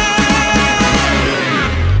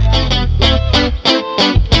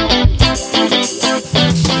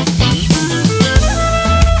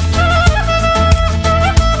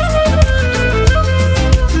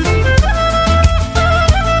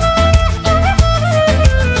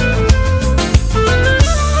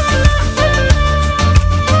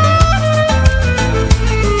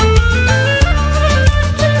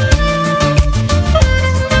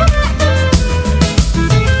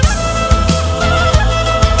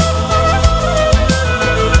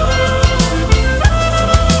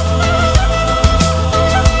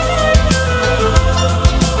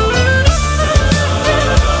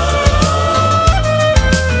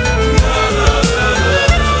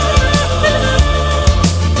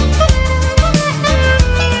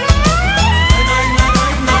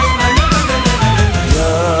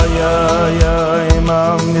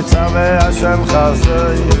Hashem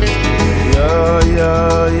Chazdoi Yo, yo,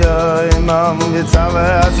 yo, Imam Yitzhak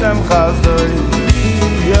Hashem Chazdoi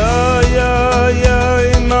Yo, yo, yo,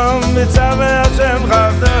 Imam Yitzhak Hashem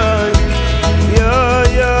Chazdoi Yo,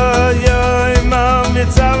 yo, yo, Imam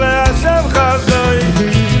Yitzhak Hashem Chazdoi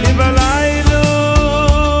Ibalaylu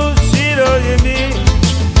Shiro Yemi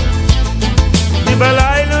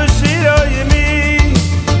Ibalaylu Shiro Yemi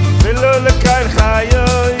Velo Lekayl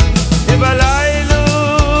Chayoi Ibalaylu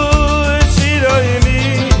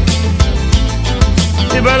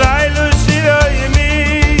Ibalaylu shiro yemi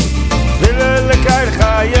Velo lekayl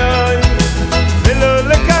chayoy Velo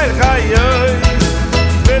lekayl chayoy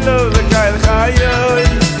Velo lekayl chayoy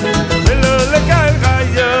Velo lekayl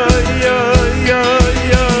chayoy Yo, yo,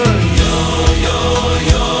 yo Yo, yo,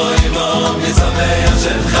 yo Imam Yitzhak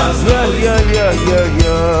Hashem Chazdoi Yo, yo, yo,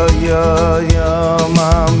 yo, yo, yo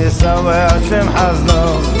Imam Yitzhak Hashem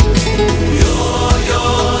Chazdoi Yo, yo,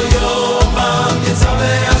 yo Imam Yitzhak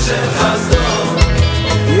Hashem Chazdoi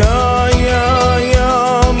Yo, yo,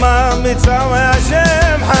 yo, ma mitzvah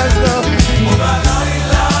Hashem Chazdo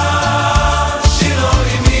Ubalayla shiro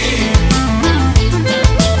imi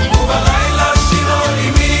Ubalayla shiro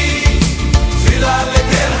imi Tfila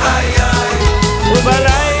lekel hayay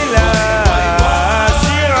Ubalayla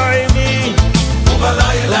shiro imi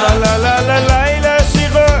Ubalayla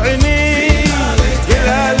shiro imi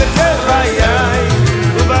Tfila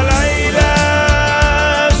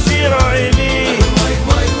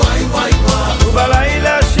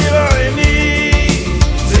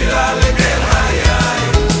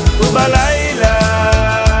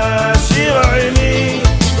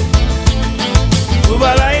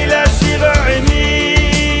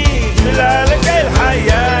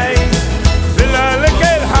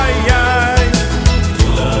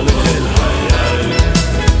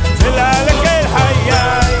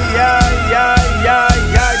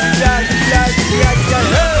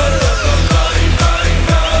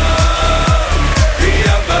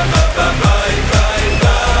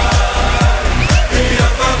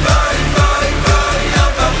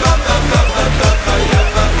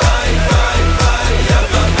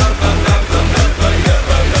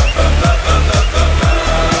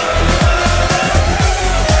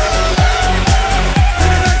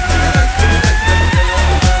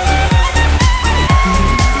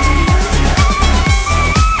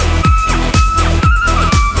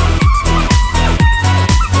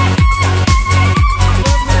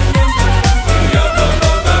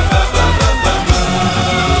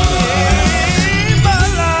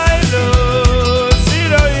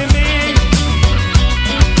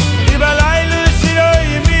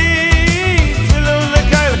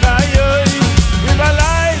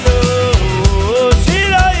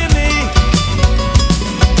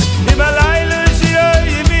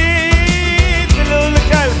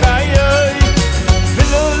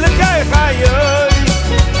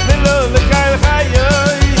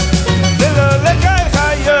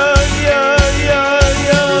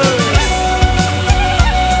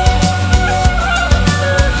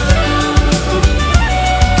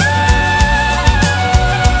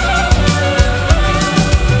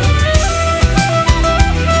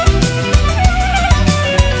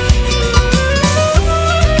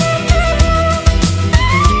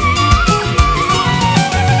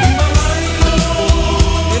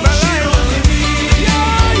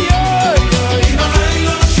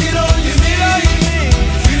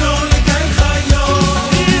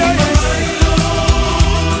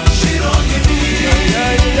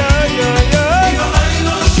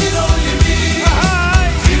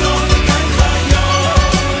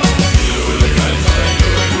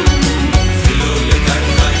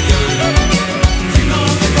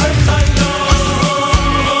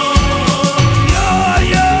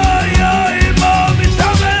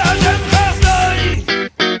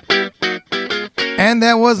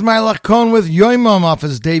that was Malach Cohen with Yoimam off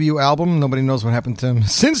his debut album. Nobody knows what happened to him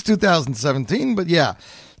since 2017, but yeah.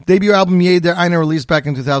 Debut album Yeder Einer released back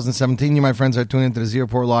in 2017. You, my friends, are tuned into the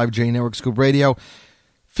Zeroport Live, J Network Scoop Radio.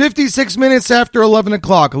 56 minutes after 11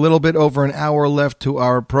 o'clock, a little bit over an hour left to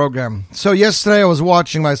our program. So yesterday I was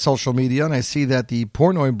watching my social media and I see that the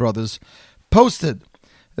Portnoy brothers posted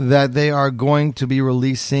that they are going to be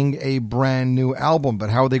releasing a brand new album. But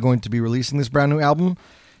how are they going to be releasing this brand new album?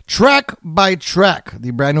 Track by track.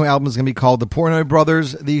 The brand new album is going to be called the Portnoy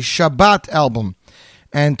Brothers, the Shabbat album.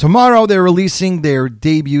 And tomorrow they're releasing their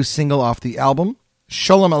debut single off the album,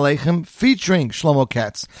 Shalom Aleichem, featuring Shlomo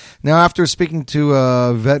Katz. Now, after speaking to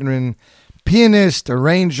a veteran pianist,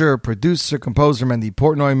 arranger, producer, composer, Mendy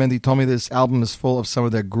Portnoy, Mendy told me this album is full of some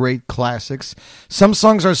of their great classics. Some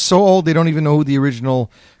songs are so old they don't even know who the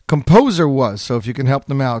original composer was. So if you can help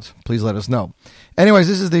them out, please let us know. Anyways,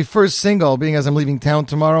 this is the first single, being as I'm leaving town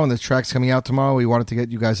tomorrow and this track's coming out tomorrow. We wanted to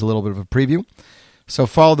get you guys a little bit of a preview. So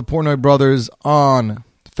follow the Portnoy Brothers on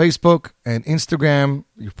Facebook and Instagram.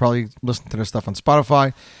 You've probably listened to their stuff on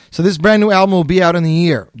Spotify. So this brand new album will be out in a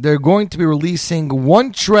year. They're going to be releasing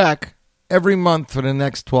one track every month for the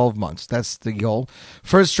next 12 months. That's the goal.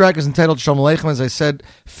 First track is entitled Shalom Aleichem, as I said,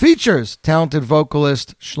 features talented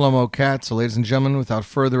vocalist Shlomo Katz. So ladies and gentlemen, without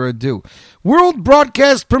further ado, world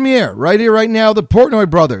broadcast premiere, right here, right now, the Portnoy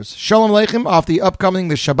Brothers, Shalom Aleichem, off the upcoming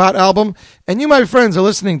The Shabbat album. And you, my friends, are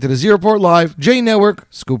listening to the Zeroport Live, J Network,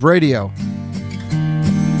 Scoop Radio.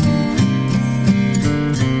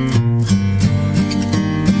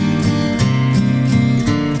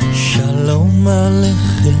 Shalom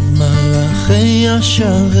Aleichem, Malachei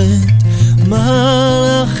Asharet,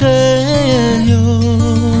 Malachei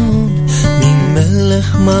Elyon,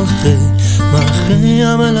 Mimelech Malchei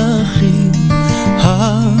Amalachim,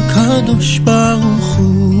 HaKadosh Baruch Hu.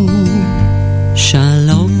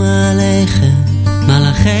 Shalom Aleichem,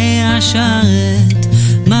 Malachei Asharet,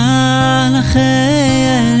 Malachei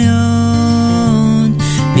Elyon,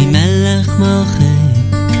 Mimelech Malchei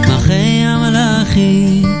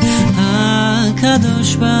Amalachim,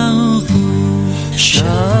 Kadosh Baruch Hu.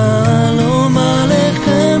 Shalom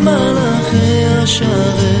Aleichem, Malachei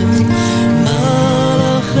Asharet,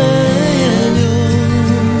 Malachei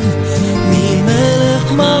Elyon, Mimelech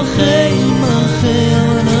Malchei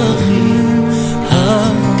Amalachim,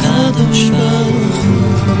 HaKadosh Baruch Hu.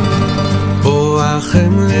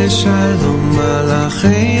 Boachem leshalom,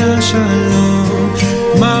 Malachei Ashalom,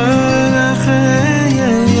 Malachei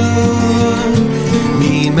Elyon,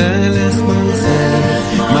 Mimelech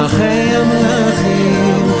Malchei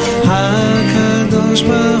Amalachim, HaKadosh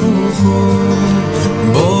Baruch Hu.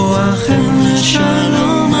 Boachem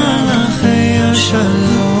leshalom, Malachei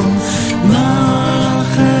Ashalom,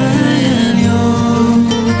 Malachei Elyon,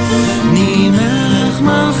 Mimelech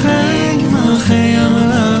Malchei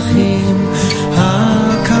Amalachim,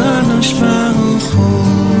 HaKadosh Baruch Hu.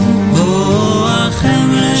 Boachem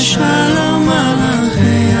leshalom,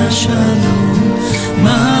 Malachei Ashalom,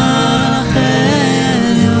 Malchei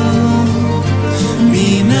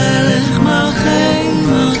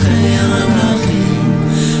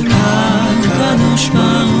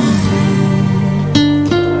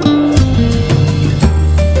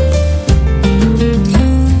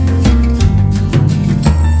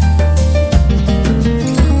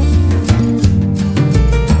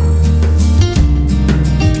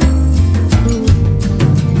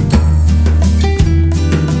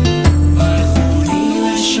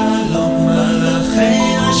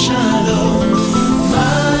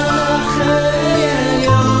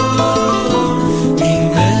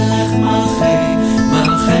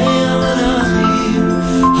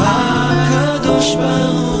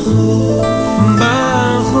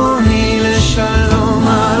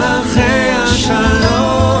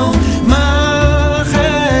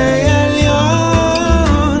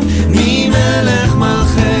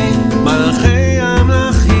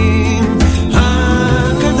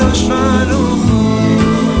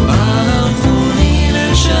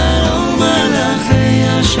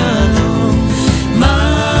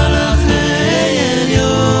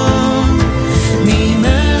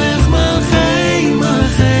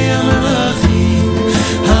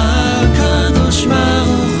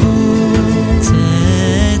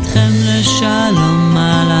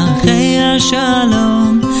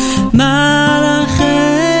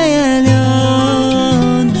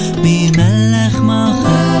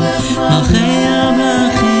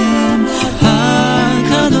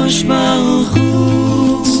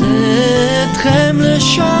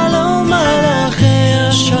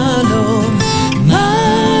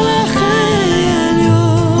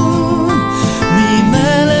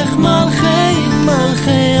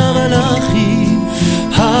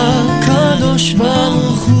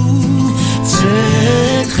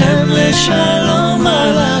השלום,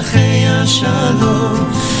 מלאכי השלום,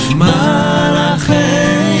 מלאכי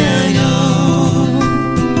היום,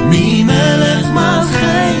 ממלך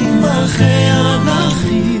מלכי מלכי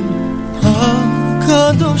המלכים,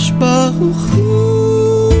 הקדוש ברוך הוא.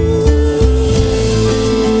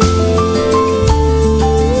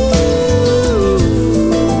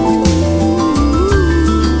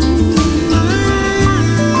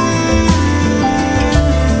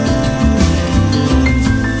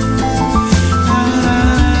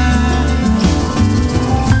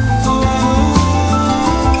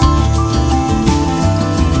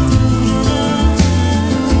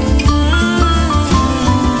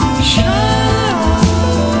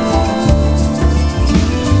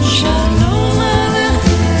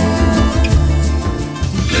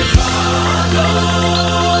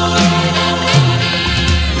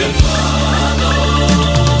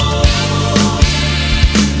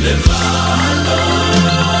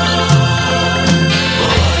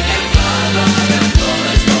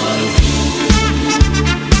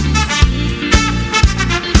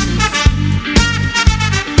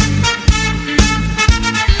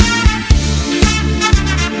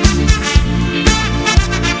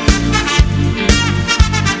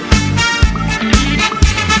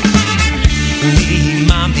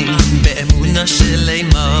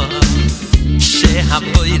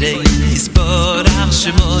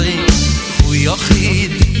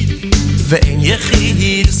 ואין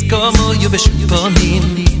יחיד כמו בשום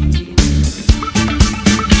פנים.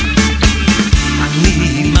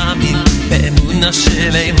 אני מאמין באמונה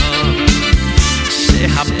שלמה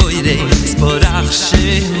שהבוירי יספורח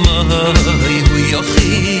שמו הוא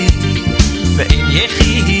יחיד ואין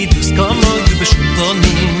יחיד כמו בשום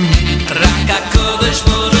פנים. רק הקודש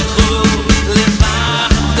ברוך הוא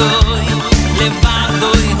לבדוי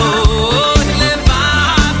לבדוי הוא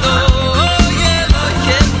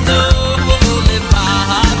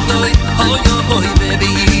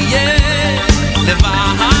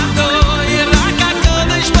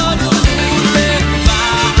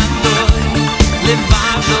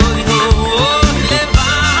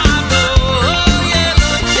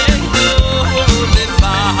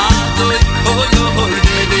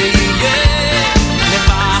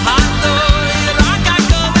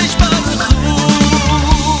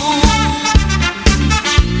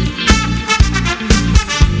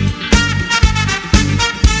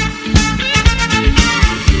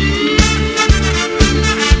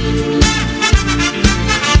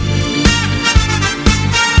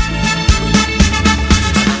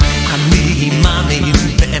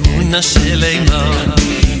שלמה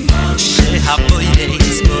שהבוירי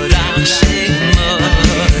יספורח שמו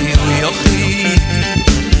הוא יחיד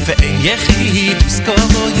ואין יחיד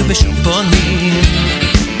כמו בשום פנים.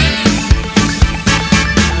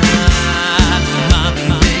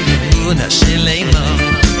 מאמין באמונה שלמה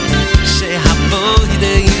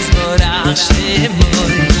שהבוירי יספורח שמו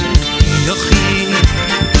הוא יחיד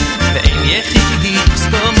ואין יחיד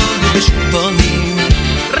כמו בשום פנים.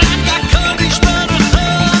 רק הקודש ברוך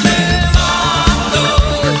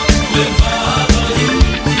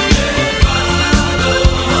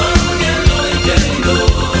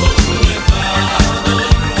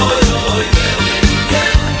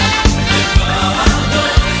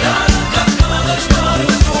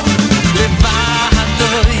לבד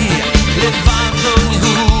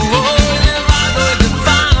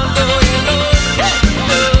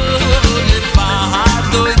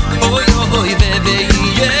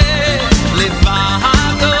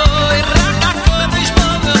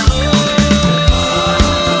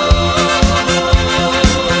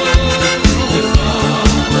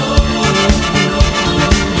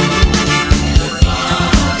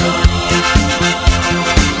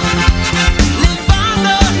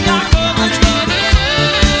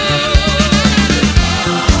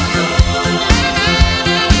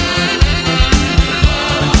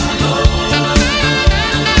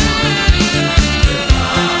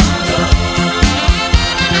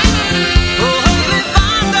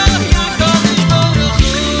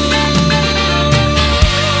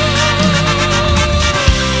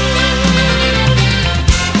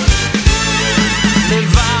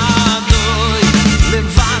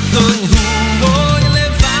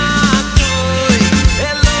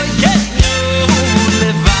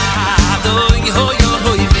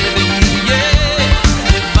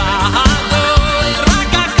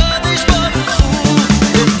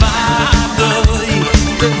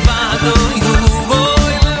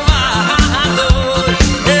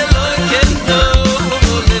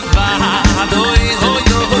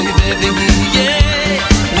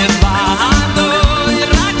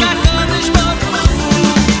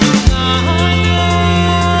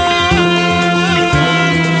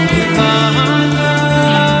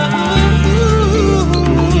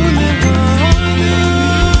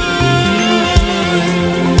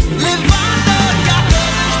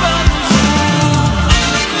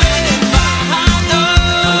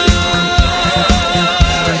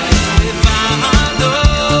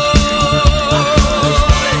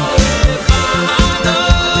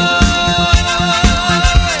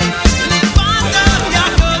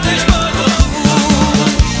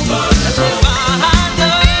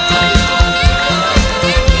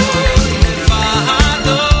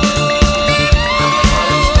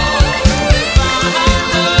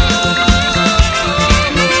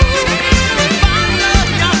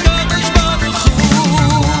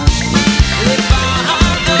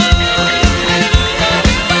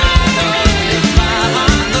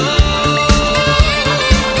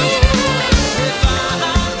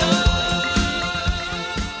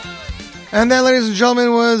And that, ladies and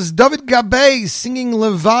gentlemen, was David Gabay singing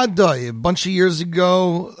Levadoy. A bunch of years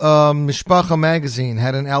ago, Mishpacha magazine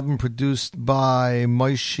had an album produced by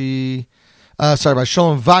by Shalom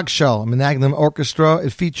Vagshal, Menaglim Orchestra.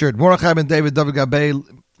 It featured Mordechai Ben David, David Gabay,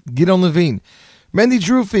 Gideon Levine, Mendy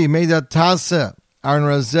Drufi, Meida Tase, Aaron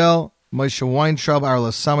Razel, Moshe Weintraub,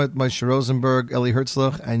 Arla Summit, Moshe Rosenberg, Eli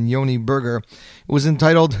Herzlich, and Yoni Berger. It was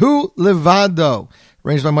entitled Hu Levado,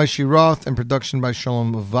 arranged by Moshe Roth and production by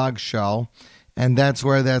Shalom Vagshal. And that's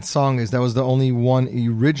where that song is. That was the only one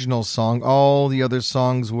original song. All the other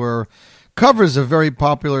songs were covers of very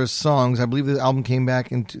popular songs. I believe the album came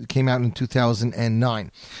out in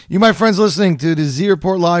 2009. You, my friends, listening to the Z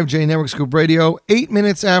Report Live, J Network Scoop Radio, 8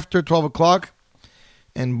 minutes after 12 o'clock.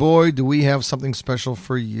 And boy, do we have something special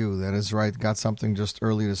for you. That is right. Got something just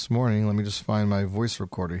early this morning. Let me just find my voice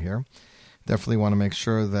recorder here. Definitely want to make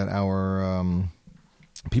sure that our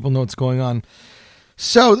people know what's going on.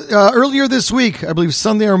 So, earlier this week, I believe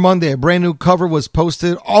Sunday or Monday, a brand new cover was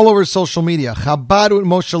posted all over social media. Chabad with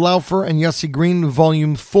Moshe Laufer and Yossi Green,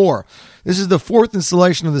 Volume 4. This is the fourth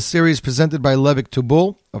installation of the series presented by Levik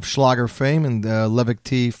Tubul of Schlager fame and Levik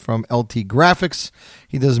T from LT Graphics.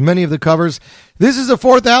 He does many of the covers. This is the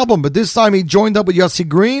fourth album, but this time he joined up with Yossi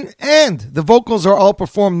Green, and the vocals are all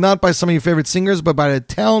performed not by some of your favorite singers, but by the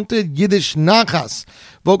talented Yiddish Nachas.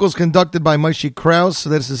 Vocals conducted by Moshe Krause, so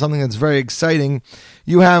this is something that's very exciting.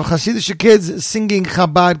 You have Hasidic kids singing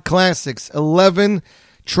Chabad classics, 11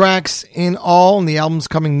 tracks in all, and the album's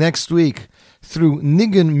coming next week through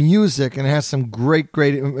Nigun Music, and it has some great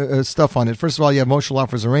stuff on it. First of all, you have Moshe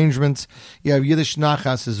Laufer's arrangements, you have Yiddish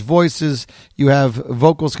Nachas's voices, you have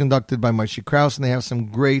vocals conducted by Moshe Krause, and they have some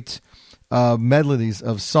great medleys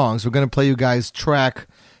of songs. We're going to play you guys track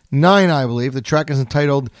 9, I believe. The track is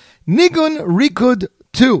entitled Nigun Rikud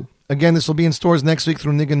 2. Again, this will be in stores next week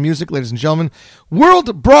through Nigun Music, ladies and gentlemen.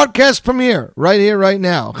 World broadcast premiere, right here, right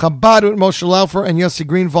now. Chabad with Moshe Laufer and Yossi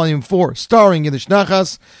Green, Volume 4, starring Yiddish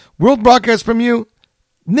Nachas. World broadcast premiere,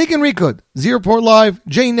 Nigun Rikud, Z Report Live,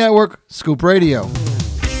 J Network, Scoop Radio.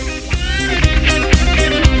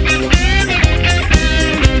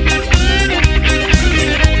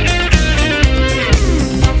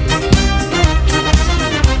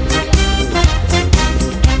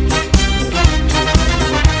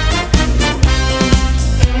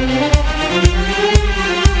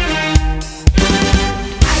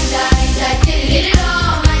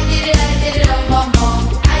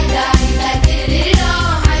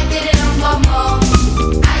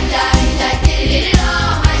 It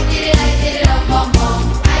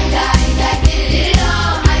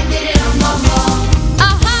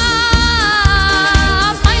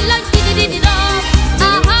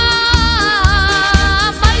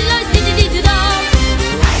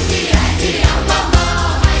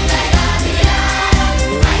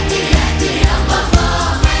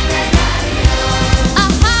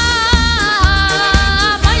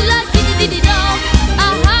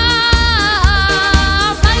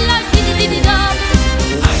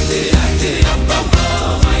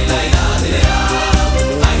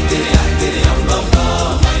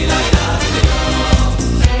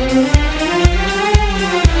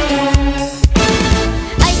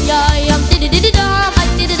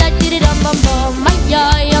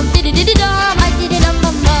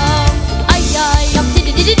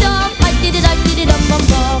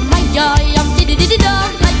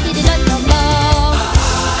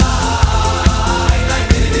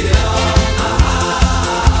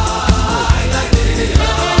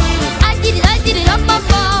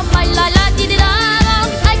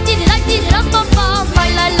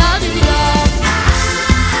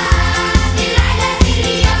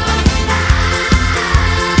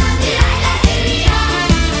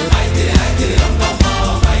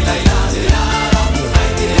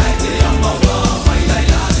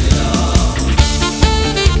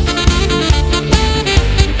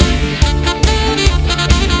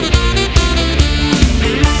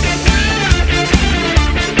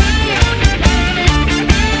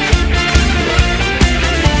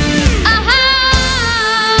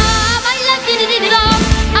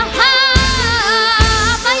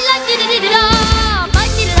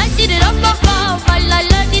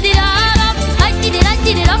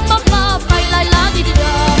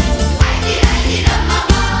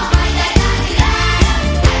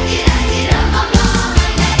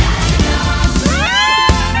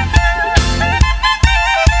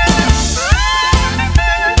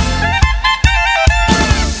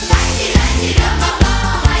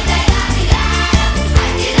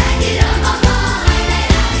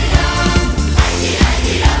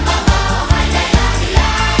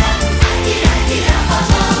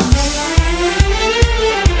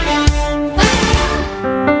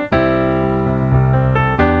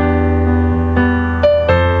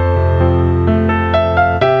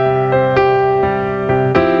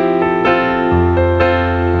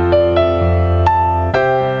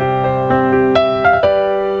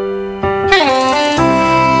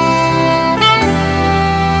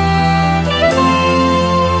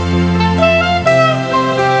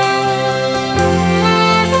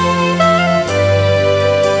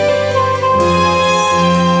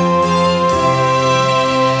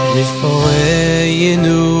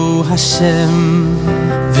Hoshiyenu Hashem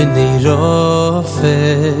v'nei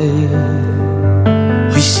rofei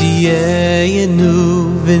Hoshiyenu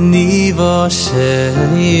v'nei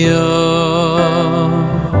v'asheyo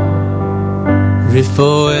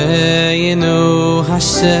Rifoeyenu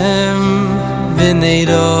Hashem v'nei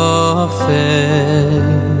rofei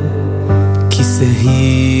Kisehi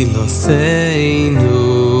loseinu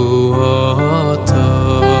oto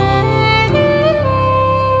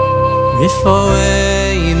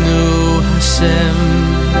Rifoeyenu Hashem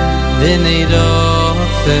v'nei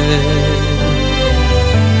rofei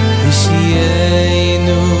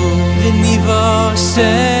Hoshiyenu v'nei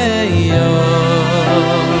v'asheyo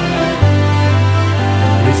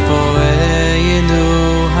Rifoeyenu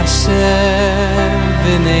Hashem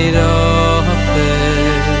v'nei rofei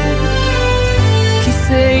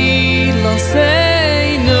Kisei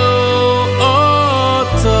loseinu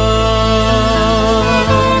oto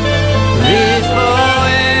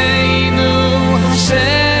Rifoeyenu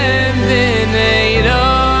Hashem v'nei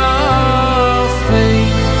rofei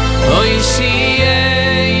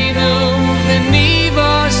Hoshiyenu v'nei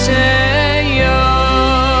v'asheyo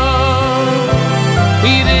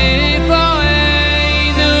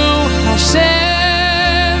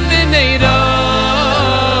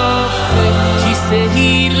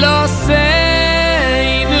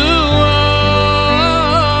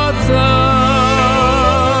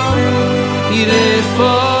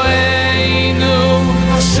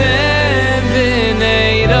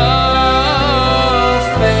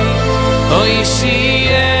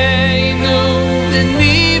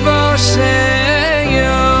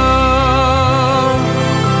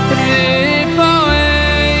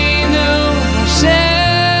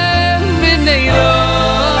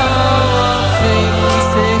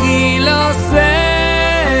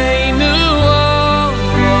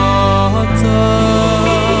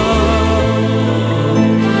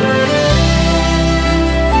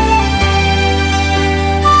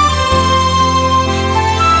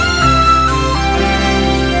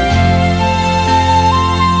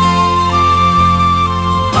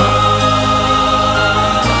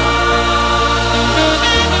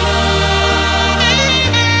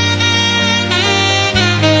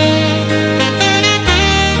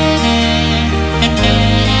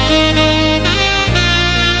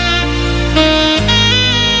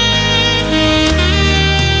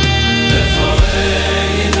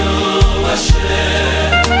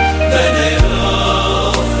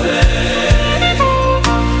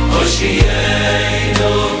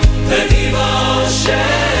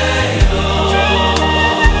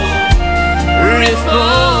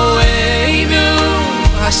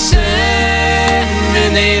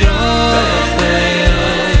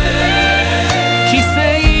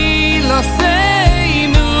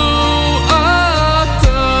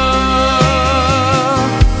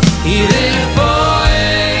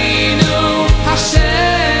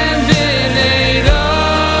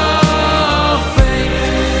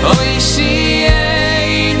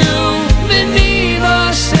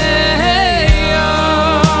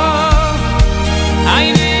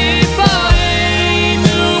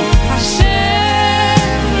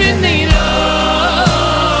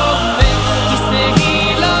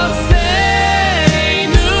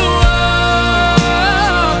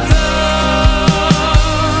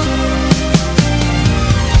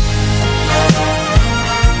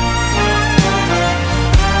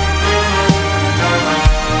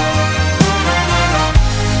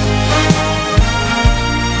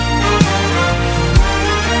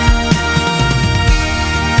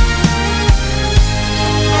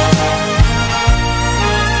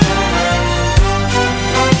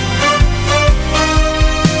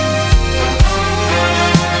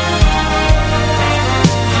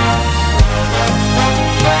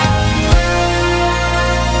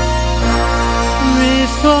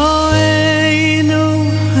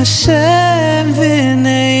Hashem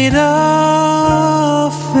v'nei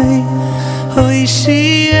rafei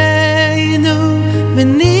Hoshiyenu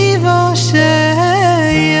v'nei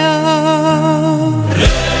v'asheyo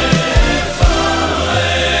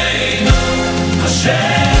Refaeinu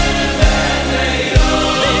Hashem v'nei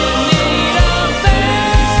rafei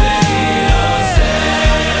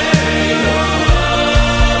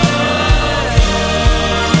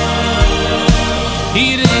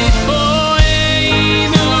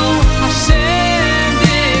Hirefoeinu Hashem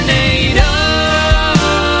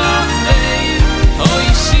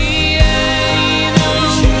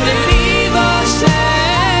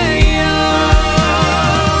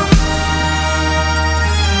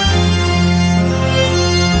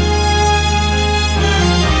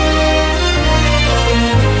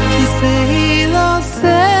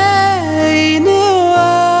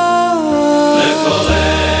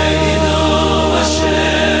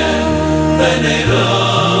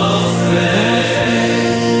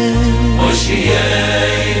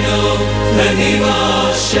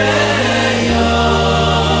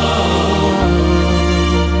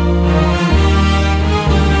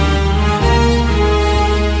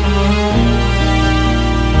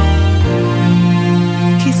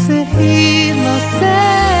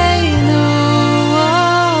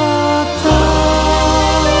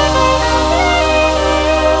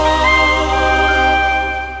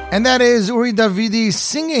And that is Uri Davidi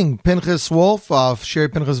singing Pinchas Wolf off Sherry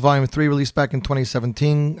Pinchas Volume 3, released back in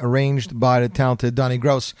 2017, arranged by the talented Donnie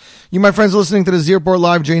Gross. You, my friends, listening to the Zeroport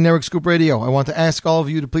Live J Network Scoop Radio. I want to ask all of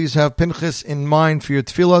you to please have Pinchas in mind for your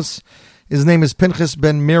tefillas. His name is Pinchas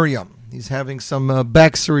Ben Miriam. He's having some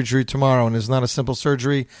back surgery tomorrow, and it's not a simple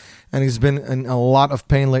surgery, and he's been in a lot of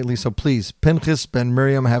pain lately. So please, Pinchas Ben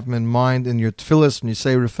Miriam, have him in mind in your tefillas when you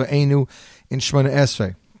say Rifa'enu in Shemona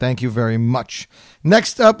Esrei. Thank you very much.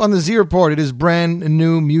 Next up on the Z Report, it is brand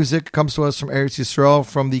new music. Comes to us from Eretz Yisrael,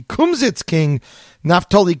 from the Kumsitz King,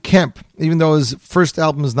 Naftali Kemp. Even though his first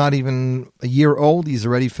album is not even a year old, he's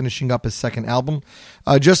already finishing up his second album.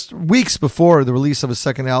 Just weeks before the release of his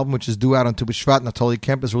second album, which is due out on Tu B'Shvat, Naftali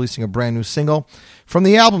Kemp is releasing a brand new single. From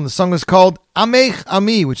the album, the song is called Amech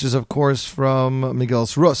Ami, which is, of course, from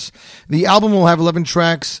Miguel's Rus. The album will have 11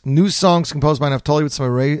 tracks, new songs composed by Naftali with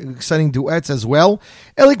some exciting duets as well.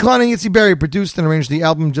 Eli Klein and Yitzi Berry produced and arranged the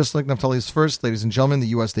album just like Naftali's first. Ladies and gentlemen, the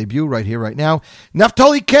U.S. debut right here, right now.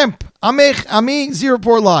 Naftali Kemp, Amech Ami, Z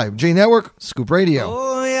Report Live, J Network, Scoop Radio.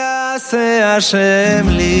 Oh, yaseh Hashem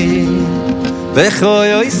li, v'cho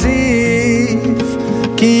yoisif,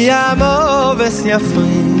 ki yamo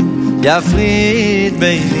v'syafrid, yafrid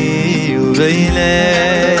beini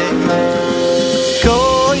u'beinei.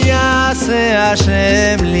 Ko yaseh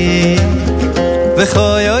Hashem li, v'cho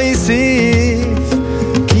yoisif,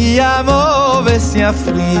 ki yamo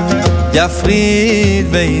v'syafrid, yafrid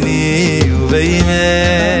beini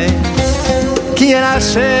u'beinei. כי אל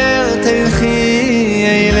אשר תלכי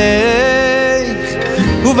אלייך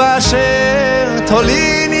ובאשר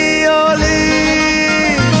תוליני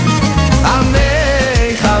עולי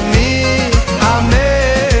עמך עמי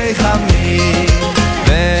עמך עמי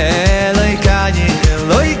ואלוהי קייך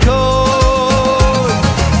אלוהי כל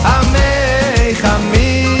עמך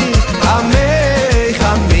עמי עמך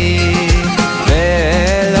עמי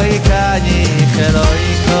ואלוהי קייך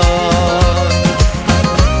אלוהי כל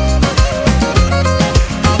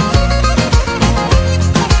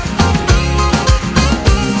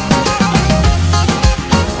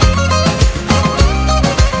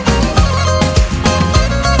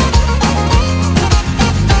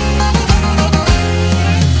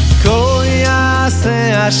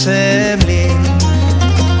Hashem li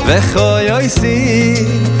v'cho yoisif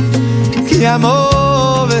ki yamo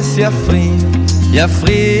v'syafrid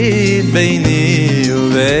yafrid beini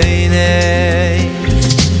u'beinei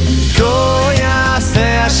ko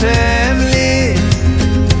yaseh Hashem li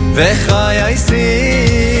v'cho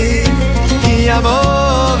yoisif ki yamo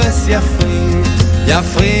v'syafrid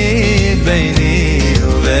yafrid beini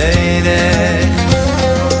u'beinei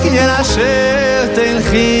ki el asher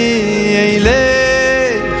telchi eilei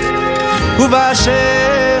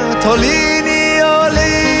ובאשר תוליני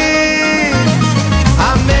עולי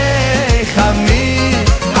עמך עמי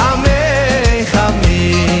עמך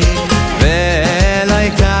עמי ואלוהי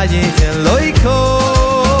קייך אלוהי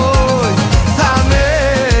כל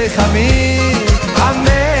עמך עמי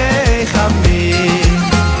עמך עמי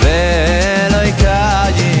ואלוהי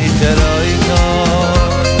קייך אלוהי כל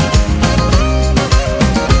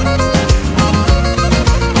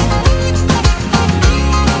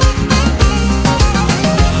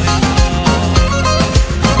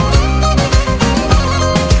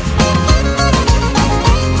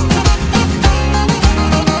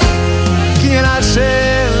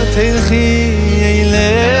תלכי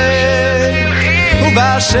אלייך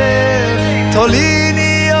ובאשר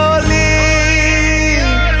תוליני עולי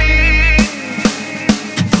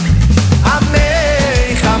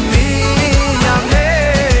עמך עמי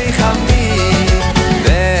עמך עמי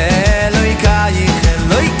ואלוהי קייך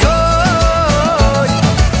אלוהי כל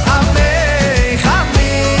עמך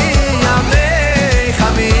עמי עמך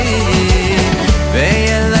עמי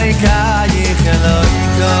ואלוהי קייך אלוהי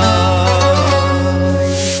כל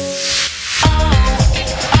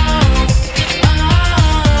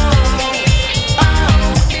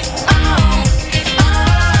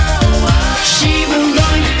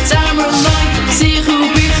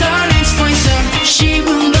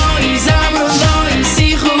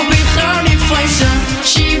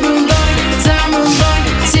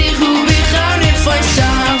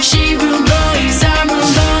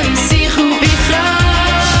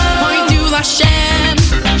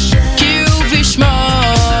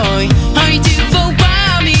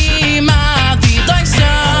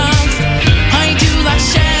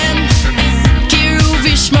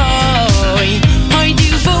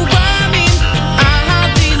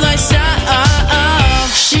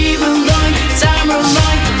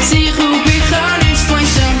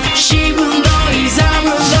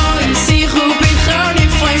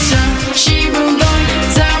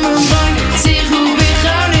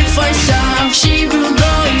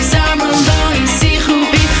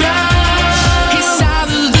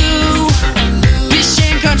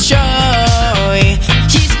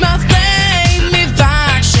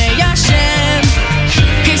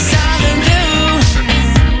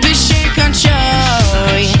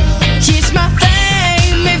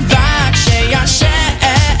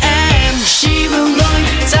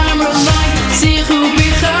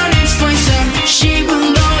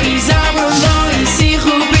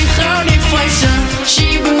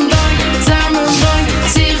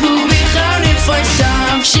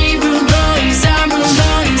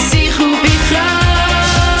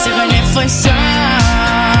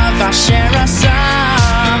foisav asher asa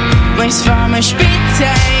Weis farmish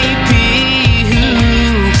bitei bihu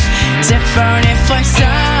Zich farne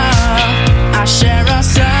foisav asher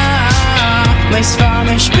asa Weis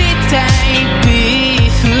farmish bitei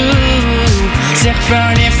bihu Zich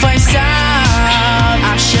farne foisav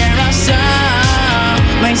asher asa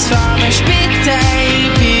Weis farmish bitei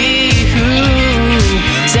bihu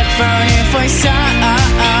Zich farne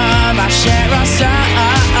foisav asher asa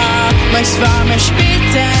Weis farmish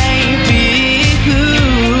bitei bihu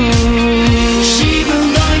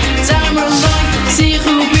Shibuloi zamruloi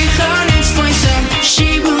Sichu bichanif foisav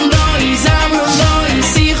Shibuloi zamruloi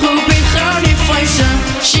Sichu bichanif foisav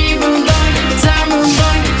Shibuloi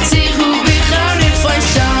zamruloi Sichu bichanif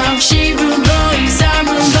foisav Shibuloi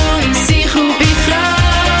zamruloi Sichu bichanif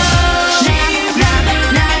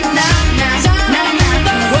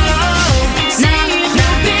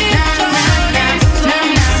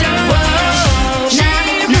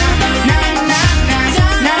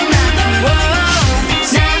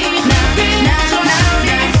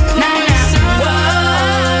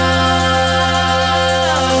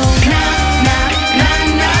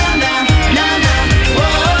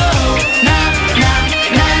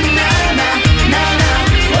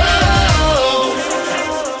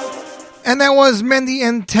And that was Mendy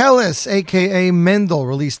Antelis, a.k.a. Mendel,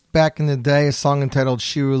 released back in the day, a song entitled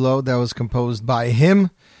Shirulo that was composed by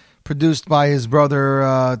him, produced by his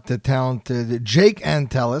brother, the talented Jake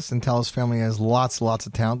Antelis. Antelis family has lots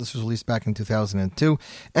of talent. This was released back in 2002.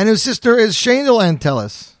 And his sister is Shandel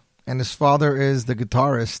Antelis, and his father is the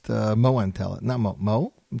guitarist Mo Antelis. Not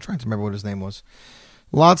Mo? I'm trying to remember what his name was.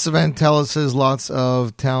 Lots of Antelises, lots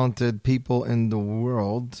of talented people in the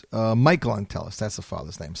world. Michael Antelis, that's the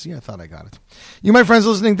father's name. See, I thought I got it. You, my friends,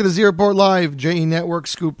 listening to the Z Report Live, JE Network,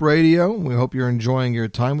 Scoop Radio. We hope you're enjoying your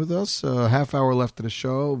time with us. Half hour left of the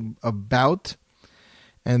show, about.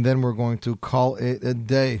 And then we're going to call it a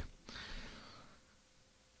day.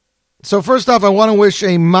 So first off, I want to wish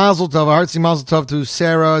a mazel tov, a hearty mazel tov to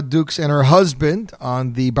Sarah Dukes and her husband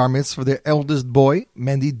on the bar mitzvah for their eldest boy,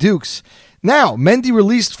 Mendy Dukes. Now, Mendy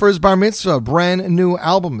released for his bar mitzvah a brand new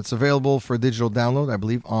album. It's available for digital download, I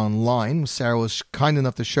believe, online. Sarah was kind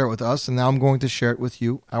enough to share it with us, and now I'm going to share it with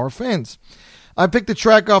you, our fans. I picked a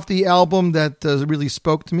track off the album that really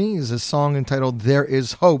spoke to me. It's a song entitled There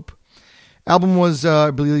Is Hope. Album was, I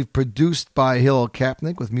believe, produced by Hillel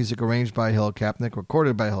Kapnick, with music arranged by Hillel Kapnick,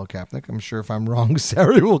 recorded by Hillel Kapnick. I'm sure if I'm wrong,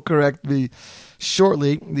 Sarah will correct me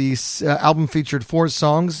shortly. The album featured 4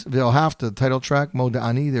 songs: V'Ohavta, the title track, Moda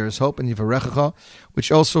Ani, There Is Hope, and Yivarechecha,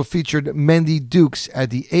 which also featured Mendy Dukes at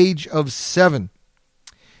the age of 7.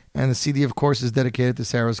 And the CD, of course, is dedicated to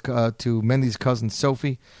to Mendy's cousin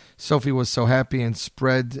Sophie. Sophie was so happy and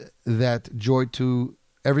spread that joy to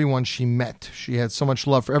everyone she met. She had so much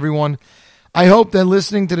love for everyone. I hope that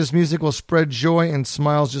listening to this music will spread joy and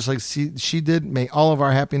smiles just like she did. May all of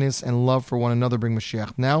our happiness and love for one another bring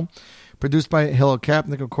Mashiach now. Produced by Hillel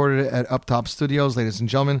Kapnick, recorded it at Uptop Studios. Ladies and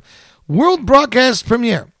gentlemen, world broadcast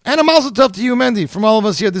premiere. And a mazel tov to you, Mendy, from all of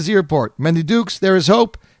us here at the Z Report. Mendy Dukes, There Is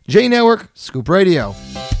Hope, J Network, Scoop Radio.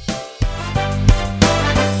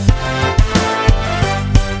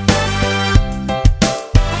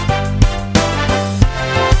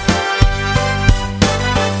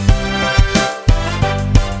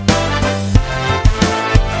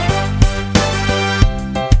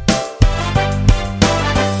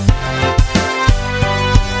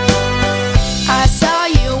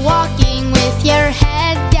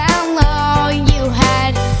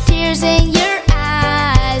 In your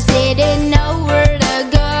eyes, didn't know where to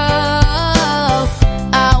go.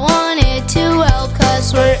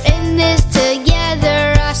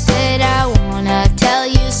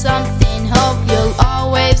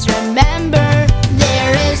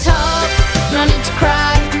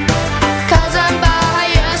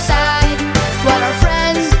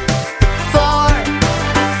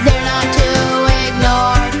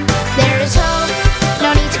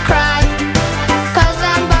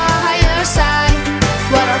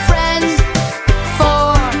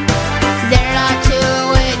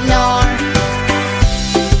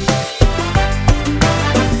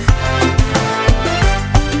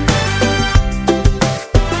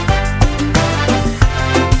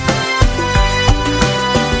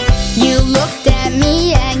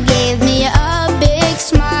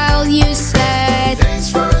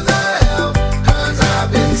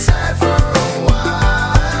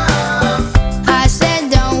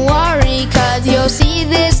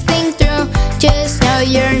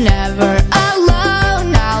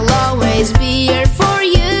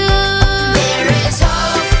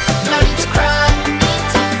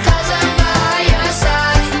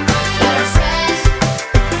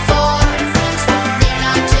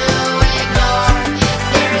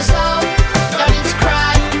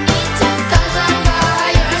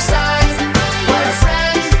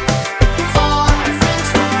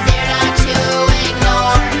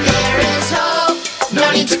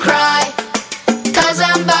 need to cry, 'cause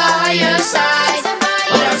I'm by your side.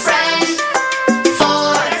 What are friends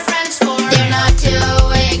for? They're not to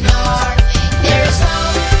ignore. There is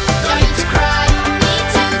hope, no need to cry,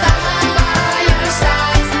 'cause I'm by your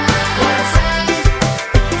side. What are friends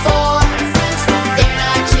for? They're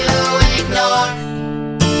not to ignore.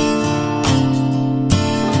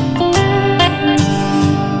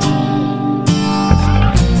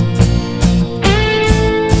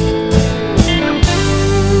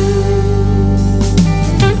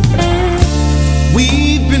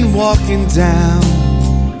 We've been walking down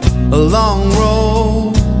a long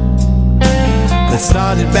road that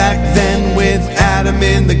started back then with Adam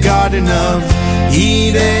in the Garden of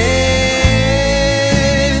Eden.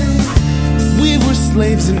 We were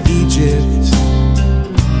slaves in Egypt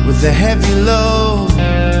with a heavy load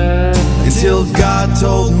until God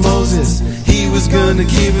told Moses he was gonna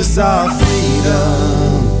give us our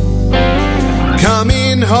freedom.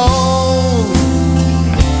 Coming home,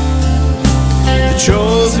 the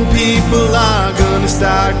chosen people are gonna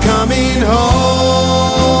start coming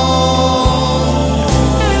home.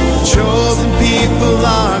 The chosen people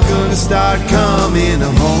are gonna start coming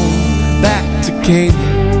home. Back to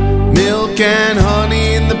Canaan, milk and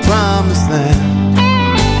honey in the promised land.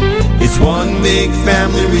 It's one big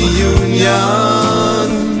family reunion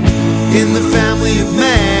in the family of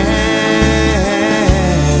man.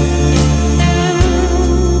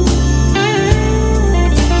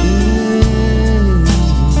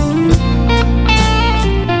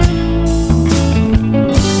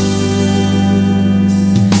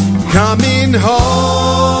 Coming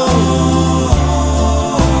home,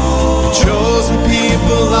 the chosen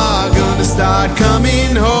people are gonna start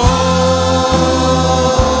coming home.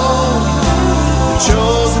 The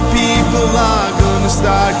chosen people are gonna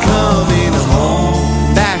start coming home.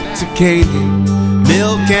 Back to Canaan,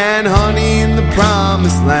 milk and honey in the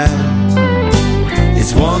promised land.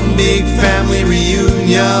 It's one big family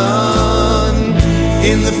reunion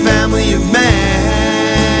in the family of man.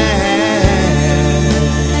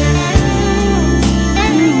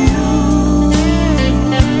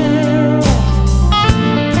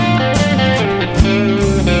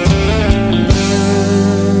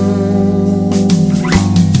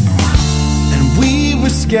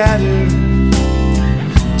 Scattered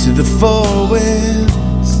to the four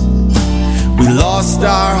winds. We lost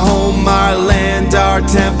our home, our land, our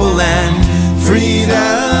temple, and freedom.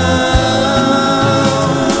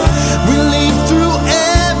 We lived through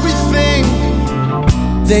everything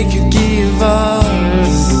they could give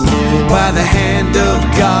us. By the hand of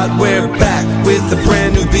God, we're back with a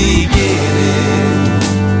brand new beginning.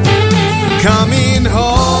 Coming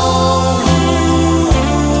home,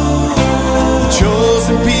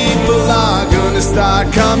 chosen people are gonna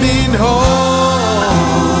start coming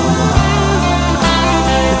home.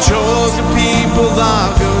 The chosen people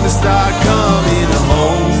are gonna start coming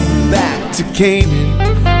home. Back to Canaan,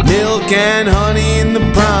 milk and honey in the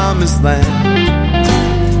promised land.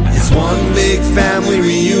 It's one big family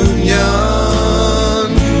reunion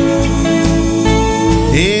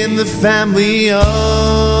in the family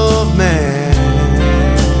of man.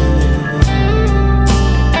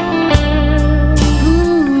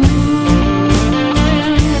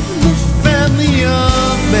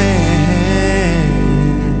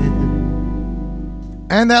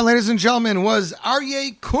 And that, ladies and gentlemen, was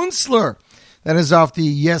Aryeh Kunstler. That is off the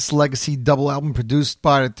Yes Legacy double album produced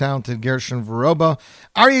by the talented Gershon Veroba.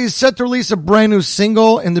 Aryeh is set to release a brand new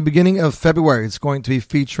single in the beginning of February. It's going to be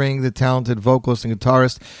featuring the talented vocalist and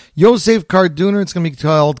guitarist Yosef Karduner. It's going to be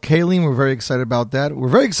called Kalim. We're very excited about that. We're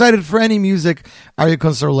very excited for any music Aryeh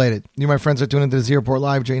Kunstler related. You, my friends, are tuned into the Z Report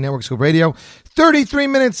Live, J Network Scoop Radio. 33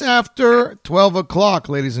 minutes after 12 o'clock,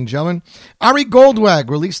 ladies and gentlemen. Ari Goldwag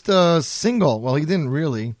released a single. Well, he didn't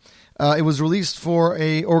really. It was released for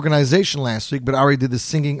a organization last week, but Ari did the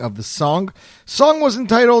singing of the song. Song was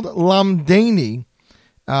entitled Lamdani.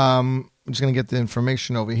 I'm just going to get the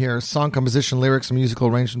information over here. Song composition, lyrics, and musical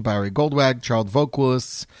arrangement by Ari Goldwag. Child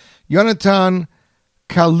vocalists Yonatan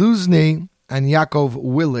Kaluzny and Yaakov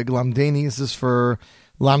Willig. Lamdani, this is for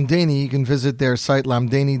Lamdani. You can visit their site,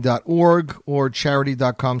 lamdani.org or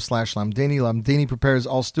charity.com/Lamdani. Lamdani prepares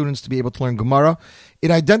all students to be able to learn Gemara.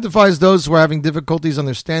 It identifies those who are having difficulties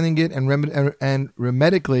understanding it and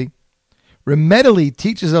remedially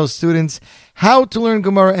teaches those students how to learn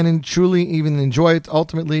Gemara and truly even enjoy it.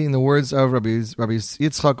 Ultimately, in the words of Rabbi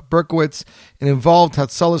Yitzchak Berkowitz, it involved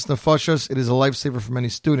Hatzalas Nefashos. It is a lifesaver for many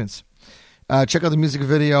students. Check out the music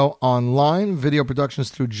video online. Video productions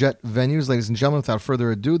through Jet Venues. Ladies and gentlemen, without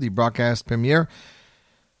further ado, the broadcast premiere.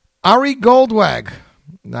 Ari Goldwag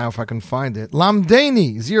Now, if I can find it.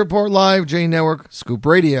 Lamdani, Zeroport Live, J Network, Scoop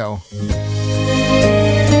Radio.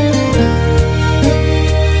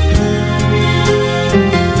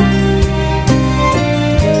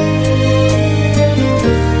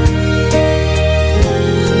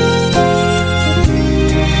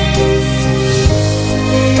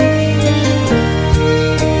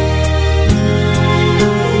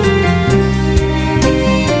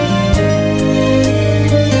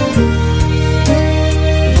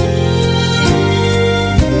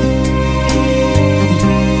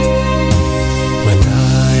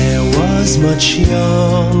 Much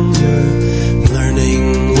younger,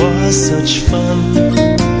 learning was such fun.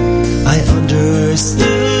 I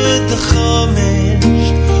understood the Chumash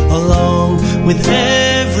along with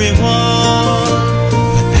everyone.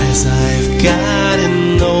 But as I've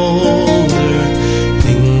gotten older,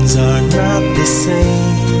 things are not the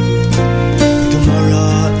same. The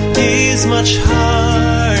Gemara is much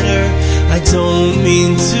harder. I don't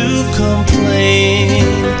mean to complain.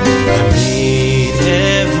 I made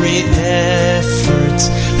every effort,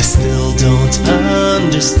 I still don't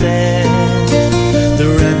understand. The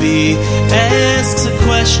Rebbe asks a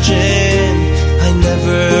question, I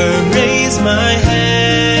never raise my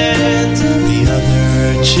hand. The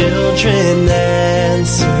other children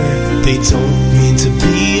answer, they don't mean to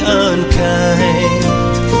be unkind.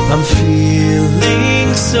 I'm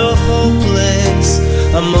feeling so hopeless,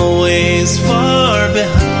 I'm always far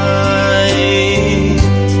behind.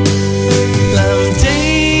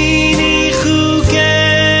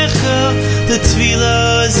 The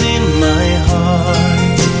tefillah's in my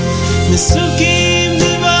heart. Nesukim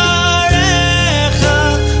divarecha,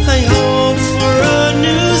 I hope for a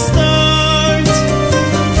new start.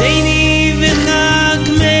 Lamdani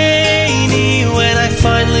v'chakmeini, when I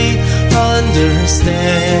finally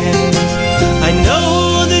understand. I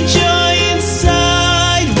know the joy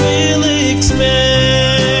inside will expand.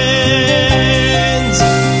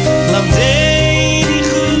 Lamdani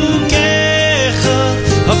chukecha,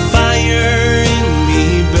 a fire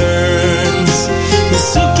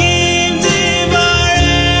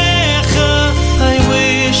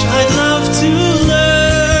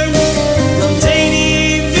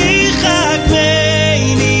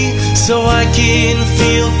can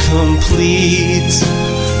feel complete.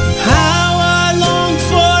 How I long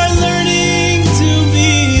for learning to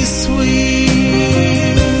be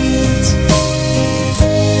sweet.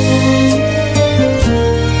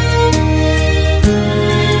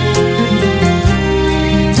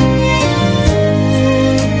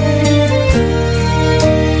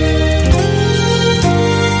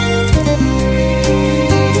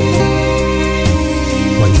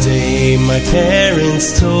 One day my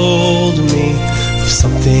parents told me of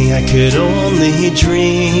something I could only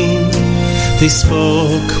dream. They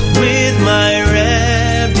spoke with my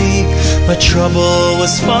Rebbe, my trouble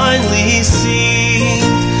was finally seen.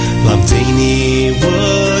 Lamdani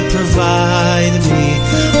would provide me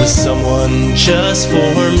with someone just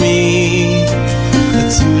for me, a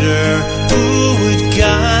tutor who would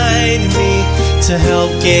guide me to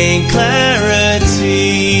help gain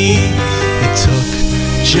clarity. It took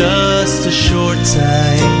just a short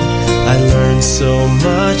time, I learned so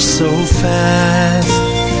much so fast.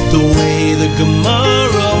 The way the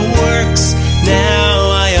Gemara works,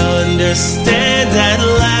 now I understand at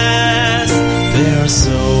last. There are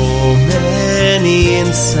so many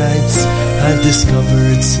insights I've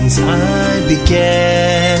discovered since I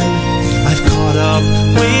began. I've caught up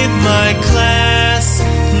with my class,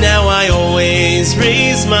 now I always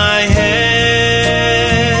raise my hand.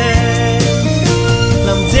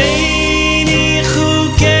 Lamdani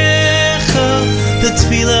chukecha, the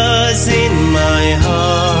tefillah's in my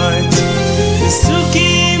heart.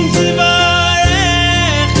 Nesukim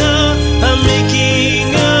divarecha, I'm making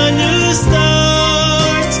a new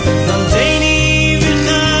start. Lamdani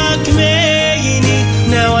v'chakmeini,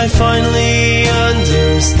 now I finally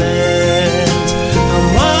understand. I'm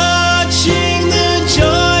watching the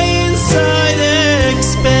joy inside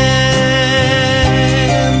expand.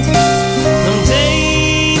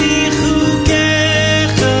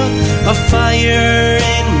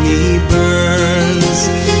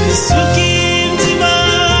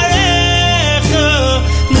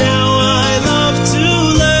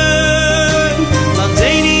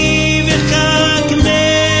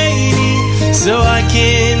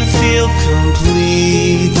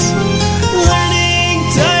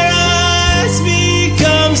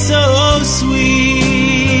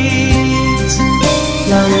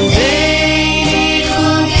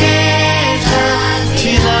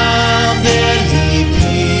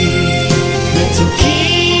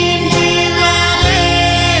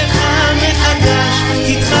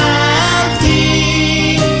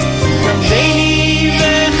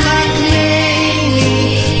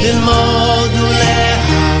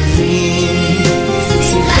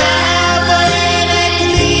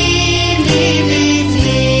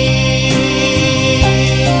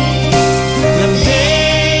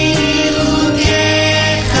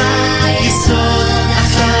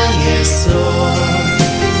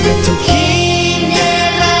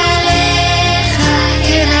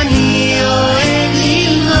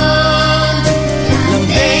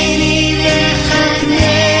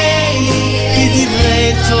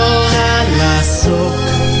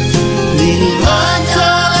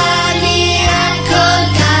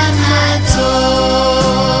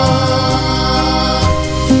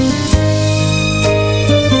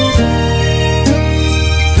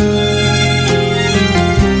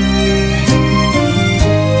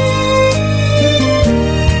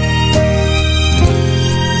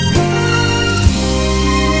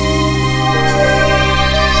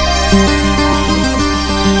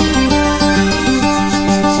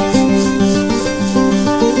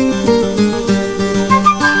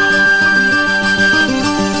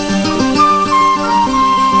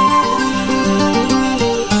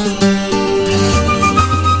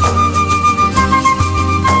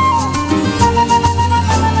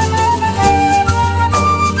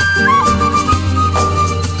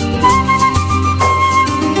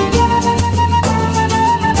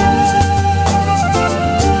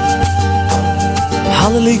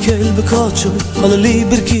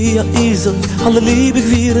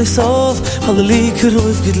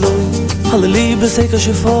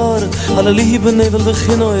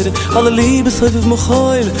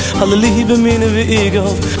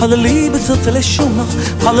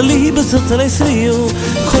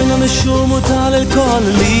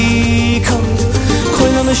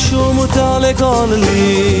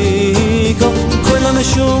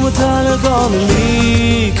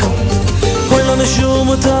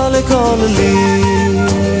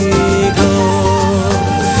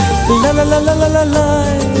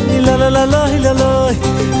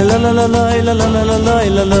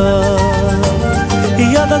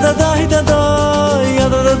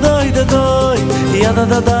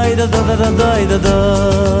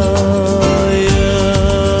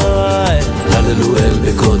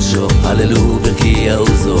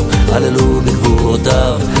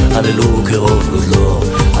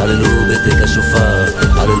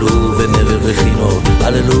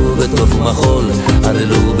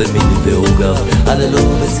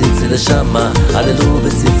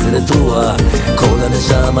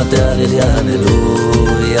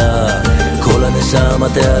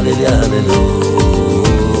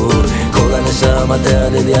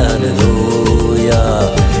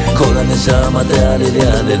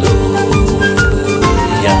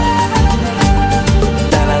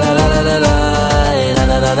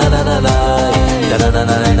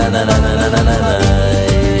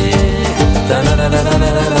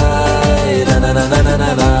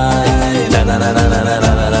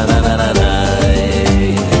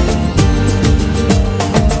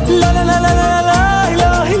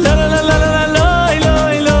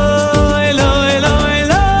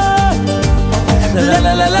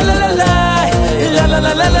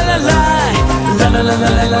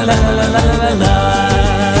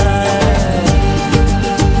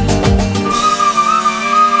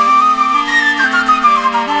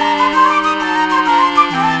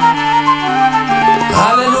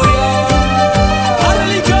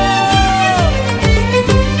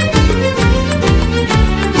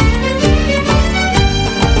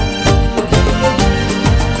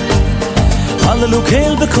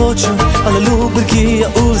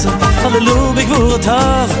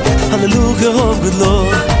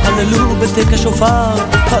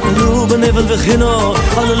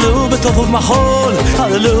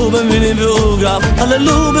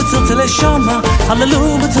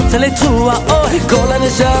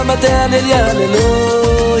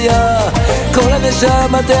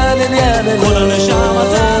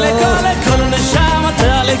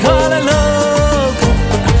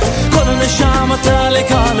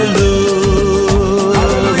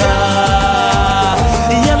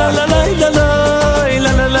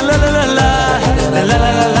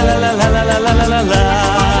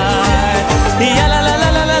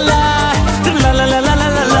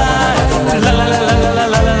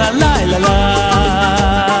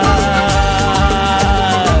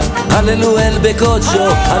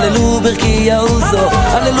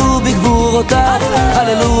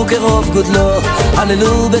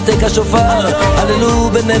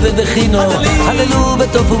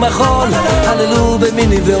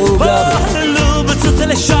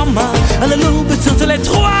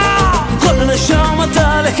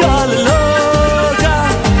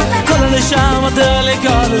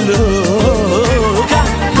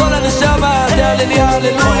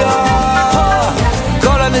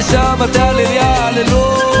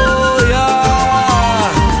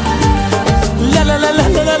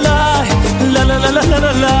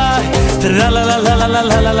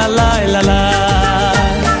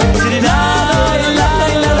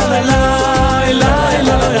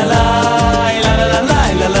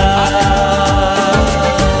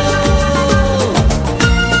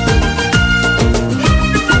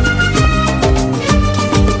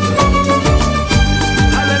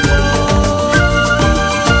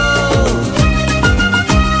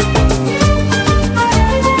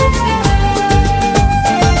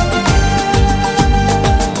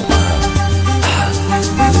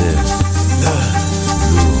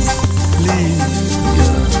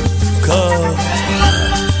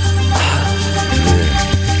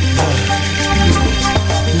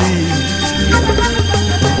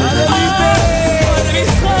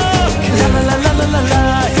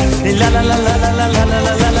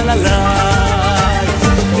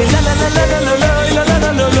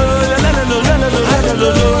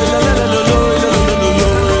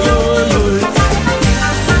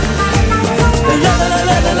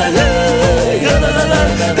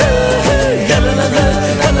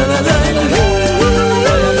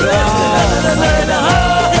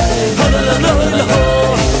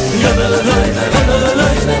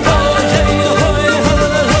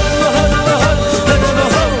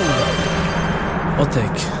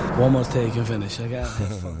 almost take and finish. I got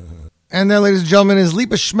it. And then, ladies and gentlemen, is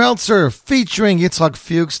Lipa Schmelzer featuring Yitzhak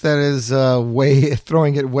Fuchs. That is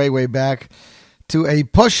throwing it way back to a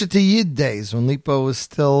Pusha T Yid days when Lipa was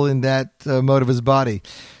still in that mode of his body.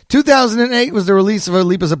 2008 was the release of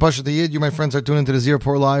Lipa's a Pusha T Yid. You, my friends, are tuned into the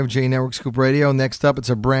Zeroport Live, J Network Scoop Radio. Next up, it's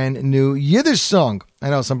a brand new Yiddish song. I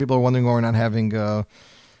know some people are wondering why we're not having,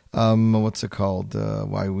 what's it called?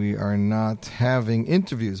 Why we are not having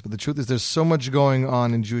interviews. But the truth is there's so much going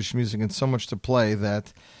on in Jewish music and so much to play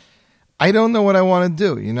that I don't know what I want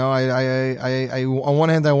to do. You know, I on one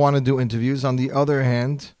hand, I want to do interviews. On the other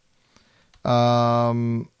hand, I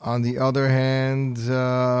want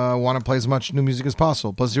to play as much new music as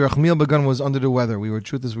possible. Plus, Yerachmiel Begun was under the weather.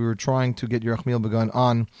 Truth is, we were trying to get Yerachmiel Begun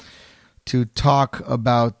on to talk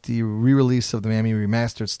about the re-release of the Miami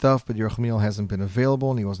Remastered stuff, but Yerachmiel hasn't been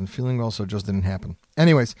available and he wasn't feeling well, so it just didn't happen.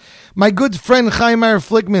 Anyways, my good friend Chaim Meyer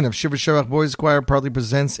Flickman of Shiver Shavach Boys Choir proudly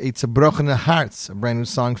presents a Zerbrochene Herz, a brand new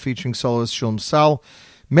song featuring soloist Shalom Sal,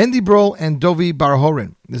 Mendy Brol, and Dovi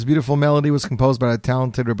Bar-Horin. This beautiful melody was composed by the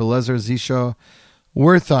talented Rebbe Lezer Zisha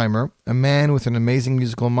Wertheimer, a man with an amazing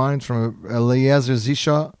musical mind from Eliezer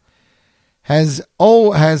Zisha. Has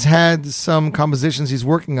had some compositions he's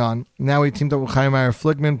working on. Now he teamed up with Chaim Meyer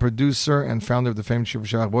Flickman, producer and founder of the famous Shiver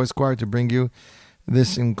Shavach Boys Choir, to bring you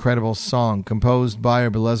this incredible song, composed by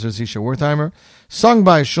Rebbe Lezer Zisha Wertheimer, sung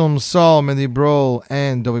by Shalom Sal, Mendy Brol,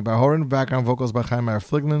 and Dovi Bar-Horin, background vocals by Chaim Meyer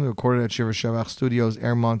Flickman, recorded at Shiver Shavach Studios,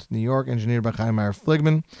 Airmont, New York, engineered by Chaim Meyer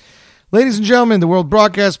Flickman. Ladies and gentlemen, the world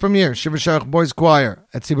broadcast premiere, Shiver Shavach Boys Choir,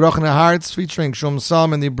 at Zerbrochene Herz, featuring Shalom Sal,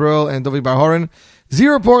 Mendy Brol, and Dovi Bar-Horin.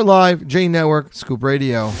 Zeroport Live, J Network, Scoop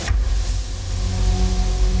Radio.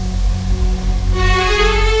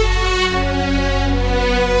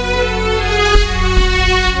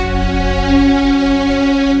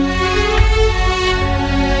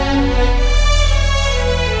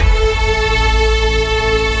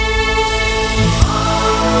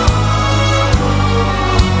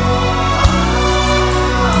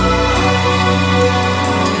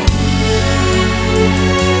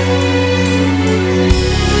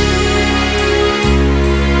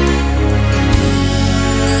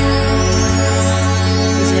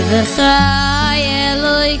 Zivchai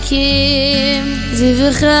Eloikim,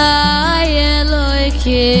 Zivchai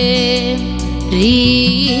Eloikim,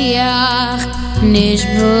 Riach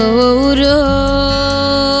Nishboro.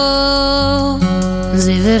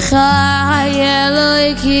 Zivchai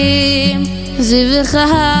Eloikim,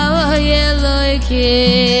 Zivchai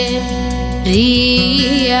Eloikim,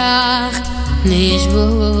 Riach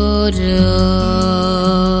Nishboro.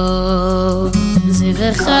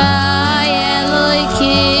 Zivchai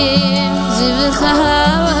Eloikim,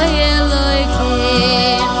 Zivchai Eloikim,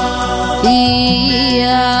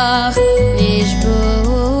 Riach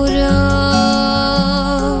Nishboro.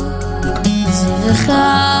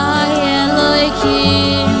 Zivchai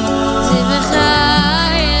Eloikim,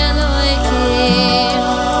 Zivchai Eloikim,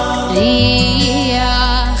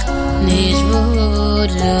 Riach Nishboro.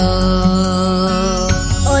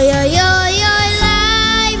 Oy, oy, oy, oy,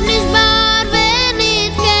 life nishbar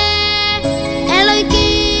venitke,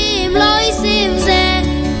 Eloikim lo yisim ze.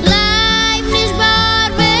 Life nishbar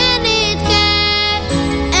venitke,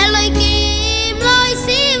 Eloikim lo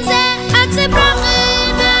yisim ze. At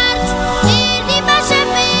zerbrochen Herz, di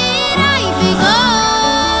bashefir ay bigos.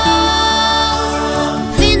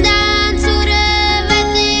 Findan zure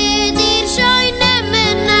vete dir shoy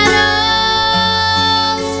nemen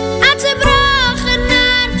aros. At zerbrochen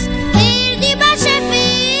Herz, di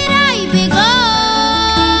bashefir ay bigos.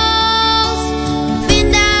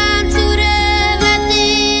 Findan zure vete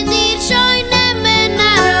dir shoy nemen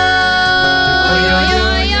aros. Oy, oy,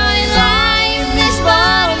 oy, oy, life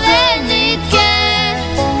nishbar venitke,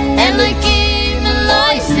 Eloikim lo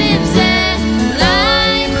yisim ze.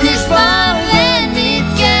 Life nishbar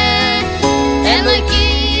venitke,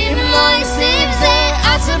 Eloikim lo yisim ze.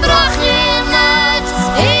 At zerbrochen Herz,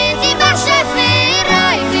 di bashefir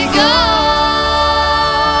ay bigos.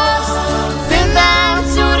 Findan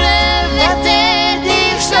zure vete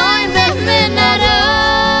dir shoy nemen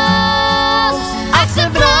aros. At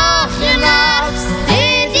zerbrochen Herz,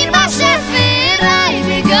 di bashefir ay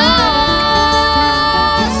bigos.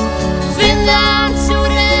 Findan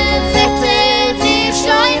zure vete dir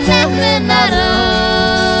shoy nemen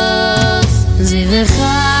aros.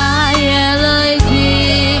 Zivchai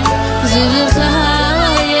Eloikim,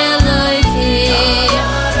 Zivchai Eloikim,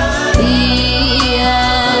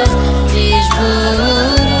 Riach Nishboro.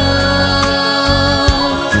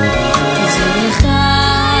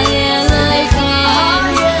 Zivchai Eloikim,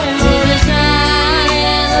 Zivchai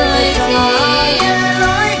Eloikim,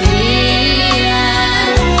 Riach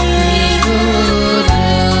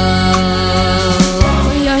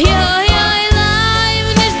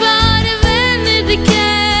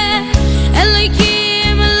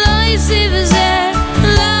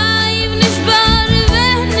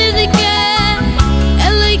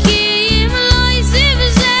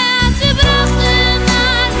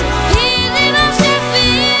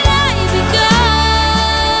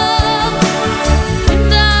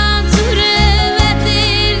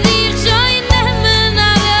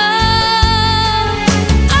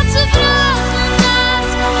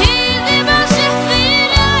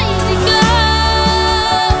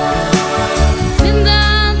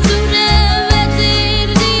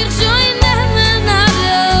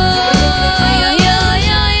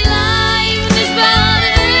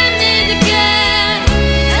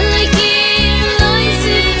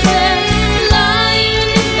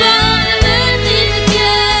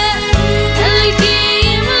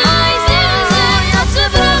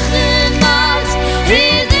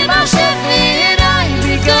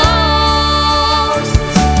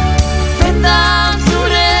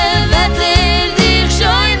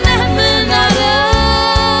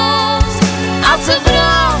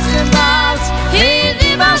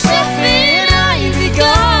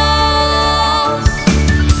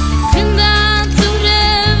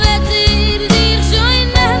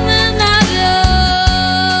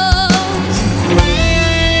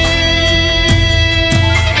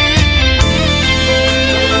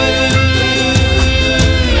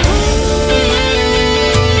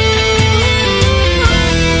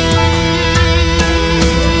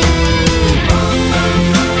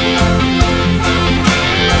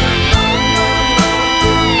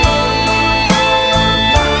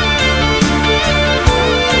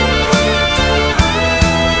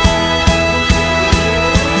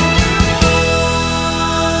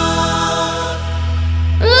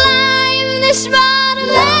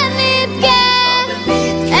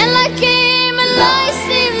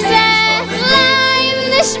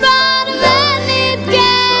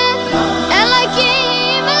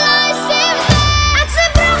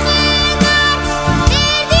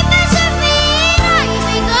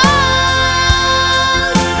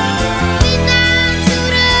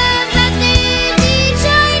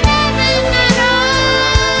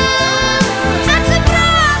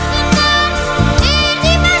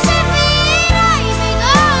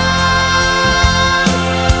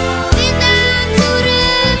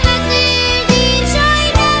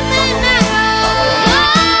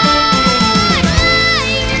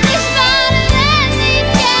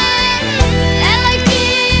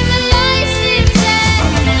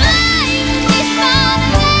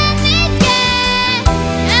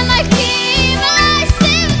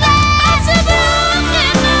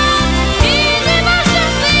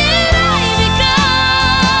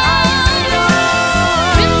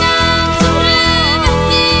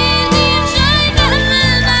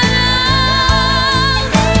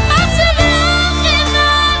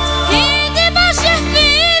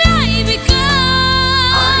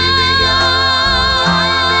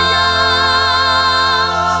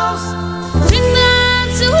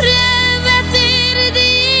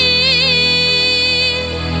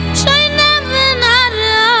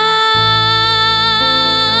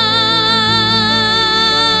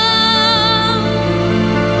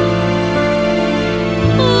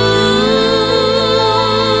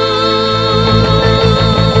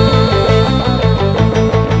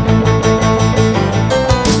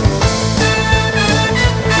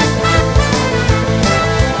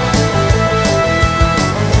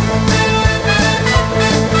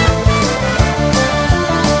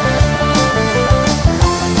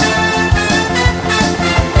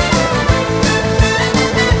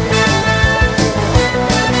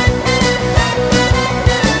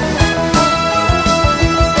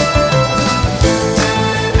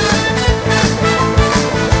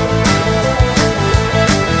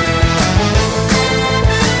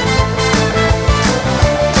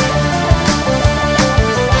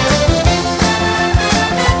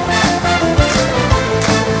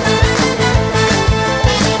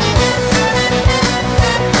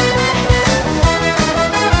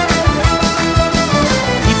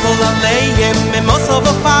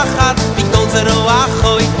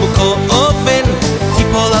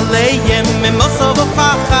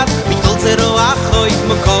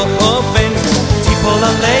מוקופן טיפול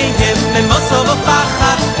עליהם ממוסו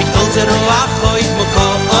ופחד בגדול זה רוח אוי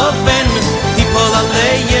מוקופן טיפול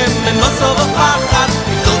עליהם ממוסו ופחד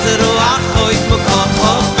בגדול זה רוח אוי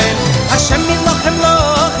מוקופן השם מלוכם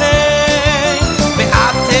לוכם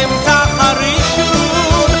ואתם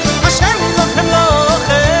תחרישון השם מלוכם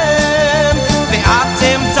לוכם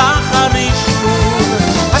ואתם תחרישון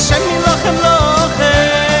השם מלוכם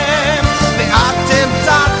לוכם ואתם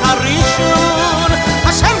תחרישון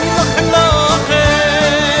השם מלוכם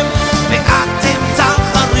לוכם ואתם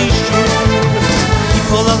תחרישון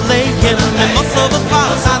טיפול עליהם ממוסו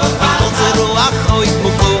ופחד בגדול זה רוח אוי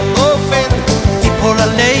מוקופן טיפול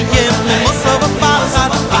עליהם ממוסו ופחד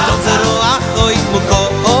בגדול זה רוח אוי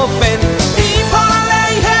מוקופן טיפול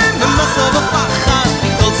עליהם ממוסו ופחד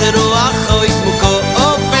בגדול זה רוח אוי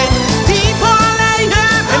מוקופן טיפול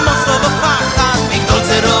עליהם ממוסו ופחד בגדול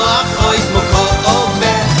זה רוח אוי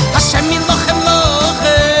מוקופן השם ילוכם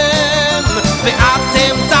לוכם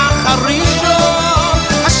ואתם תחרישון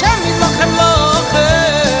השם ילוכם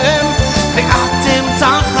לוכם ואתם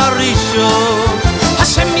תחרישון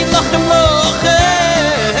השם ילוכם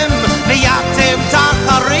לוכם ואתם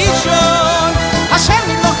תחרישון השם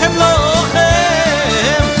ילוכם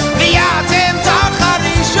לוכם ואתם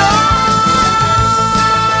תחרישון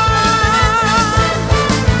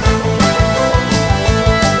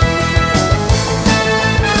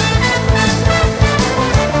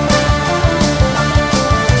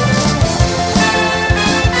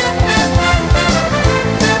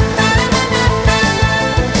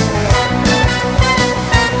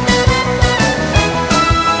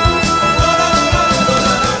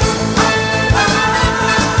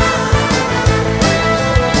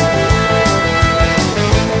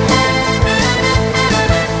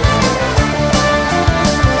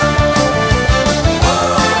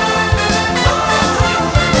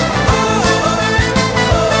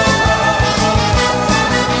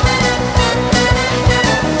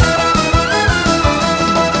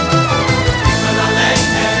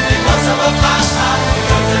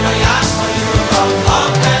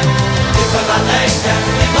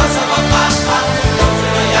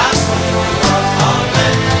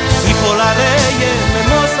טיפול עליהם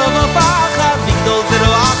ממוסו ופחד בגדול זה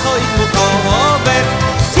רוח אוי מוקופן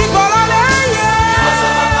טיפול עליהם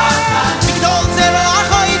בגדול זה רוח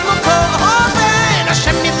אוי מוקופן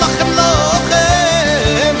השם ילוכם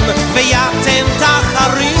לוכם ואתם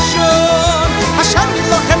תחרישון השם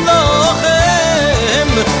ילוכם לוכם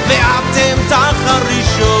ואתם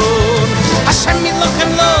תחרישון השם ילוכם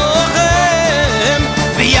לוכם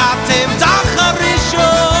ואתם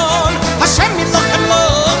תחרישון השם ילוכם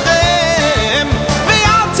לוכם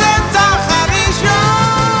ואתם תחרישון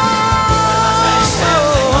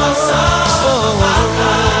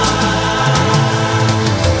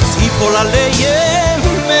טיפול עליהם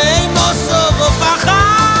ממוסו ופחד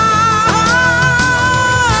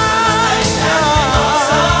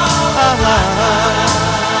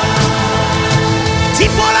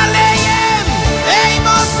טיפול עליהם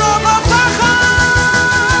ממוסו ופחד.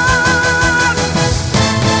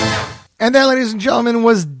 And that, ladies and gentlemen,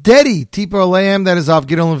 was Deddy, Tipo Layam. That is off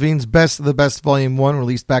Gideon Levine's Best of the Best Volume 1,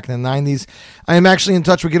 released back in the 90s. I am actually in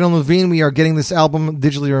touch with Gideon Levine. We are getting this album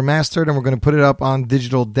digitally remastered, and we're going to put it up on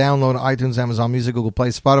digital download, iTunes, Amazon Music, Google Play,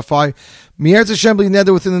 Spotify. Mierz Assembly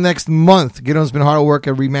Nether within the next month. Gideon's been hard at work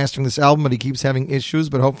at remastering this album, but he keeps having issues,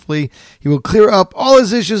 but hopefully he will clear up all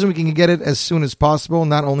his issues and we can get it as soon as possible.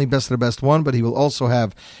 Not only Best of the Best 1, but he will also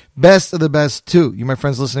have Best of the Best 2. You, my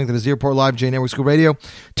friends, listening to the Zeroport Live, J Network School Radio.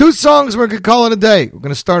 2 songs we're going to call it a day. We're going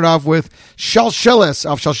to start off with Shalsheles,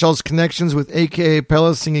 off Shalshel's Connections with A.K.A.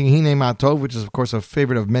 Pella singing Hine Matov, which is, of course, a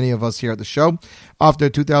favorite of many of us here at the show, off their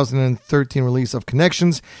 2013 release of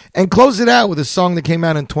Connections. And close it out with a song that came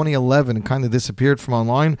out in 2011 and kind of disappeared from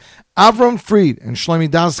online, Avram Fried and Shlomi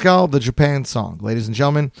Daskal, the Japan song. Ladies and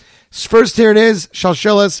gentlemen, first here it is,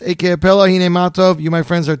 Shalsheles, A.K.A. Pella, Hine Matov. You, my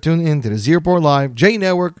friends, are tuned in to the Zeroport Live, J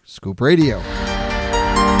Network, Scoop Radio.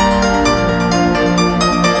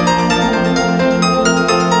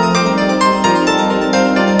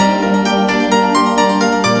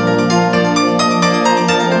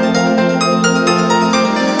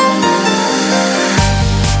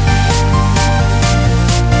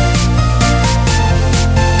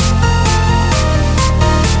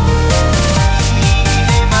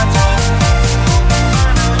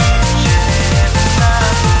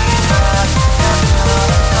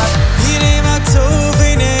 Hine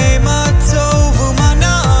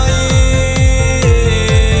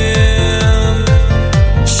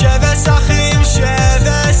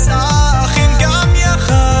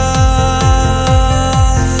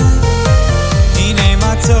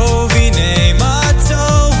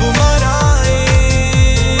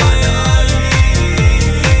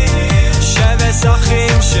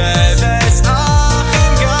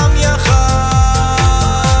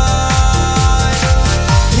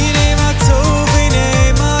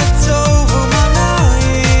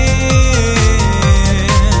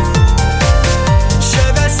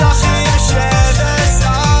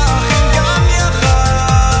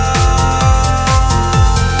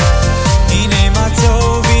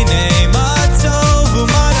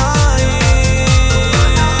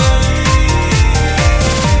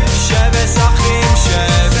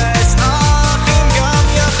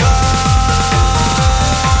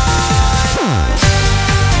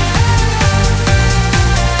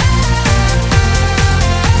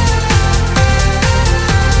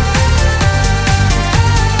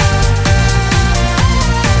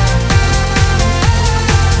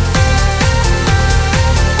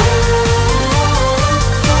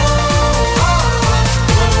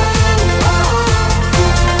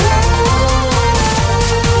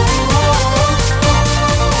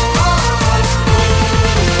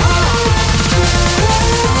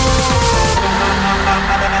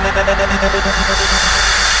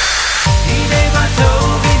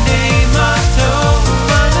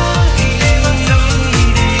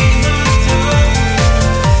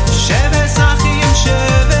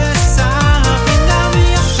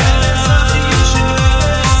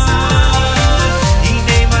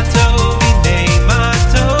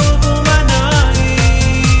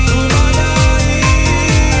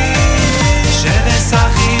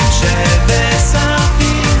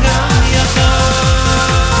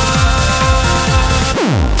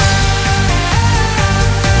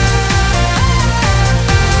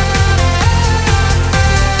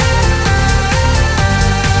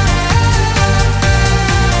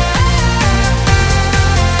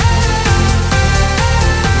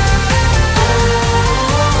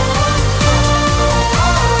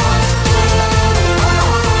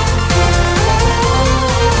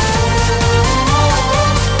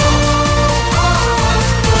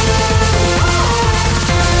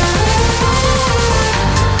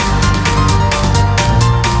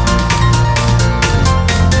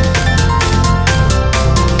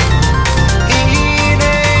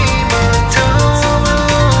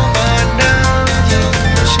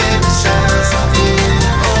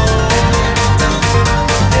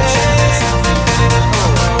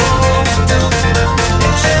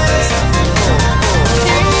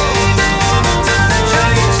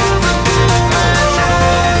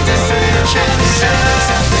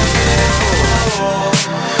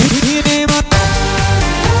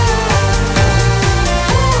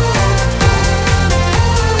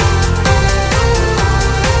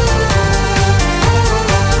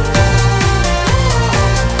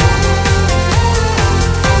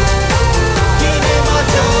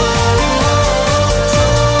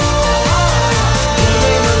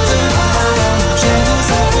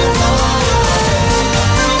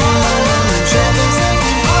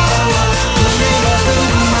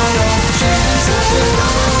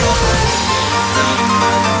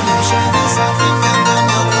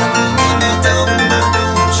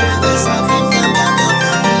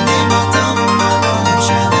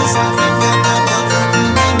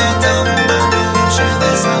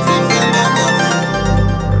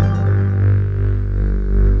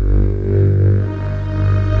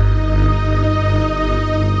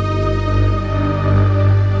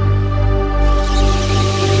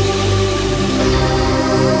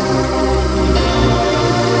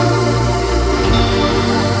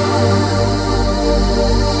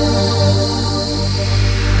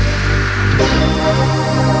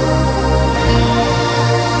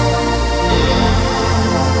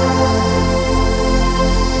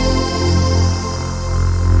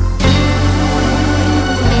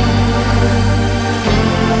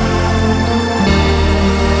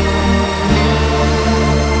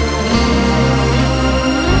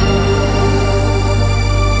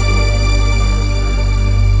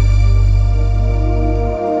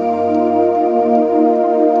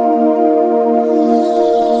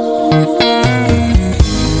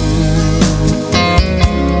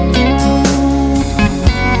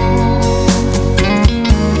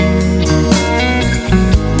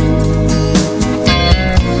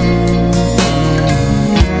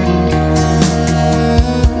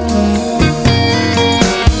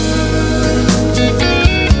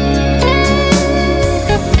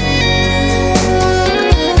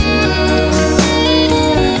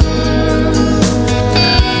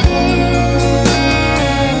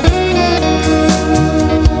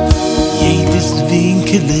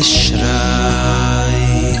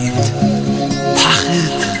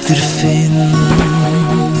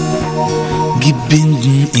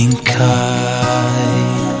gebinden in Kai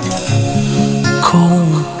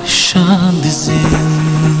Komm, schande Sinn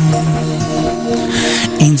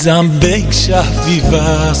In Sambeck schaff wie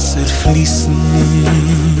Wasser fließen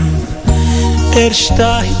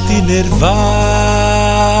Steht in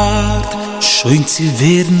Wart Schön zu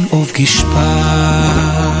werden aufgespart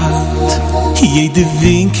Jede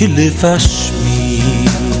Winkele verschmiert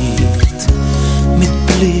Mit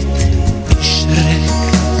Blit, Schreck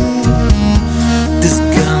Das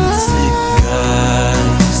ganze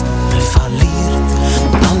Geist Man verliert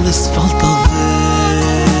Alles fällt weg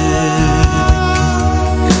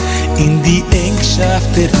In die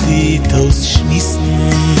Engschaft der Titus schmissen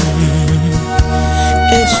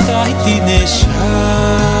steht in der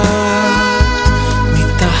Schar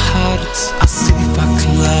mit der Herz als sie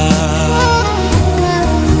verklagt.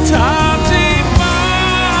 Tati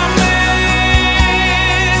Mame,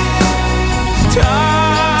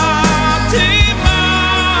 Tati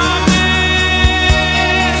Mame,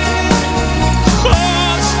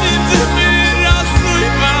 Chosh nimmt mir als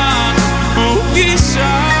Ruiba und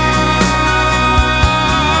Geschei.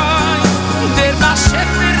 Der war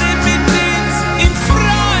Schäferin mit uns in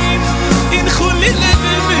Freund, in Chulile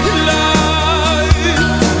mit Leid.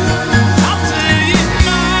 Tati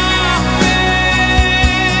Mame,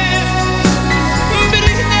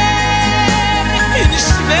 Briner in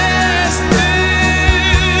Schwester.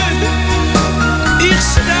 Ich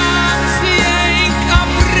schreib sie ein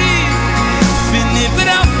Brief, finde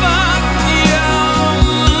bravat, ja.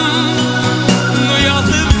 Nur ja,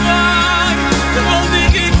 der Wein, wollte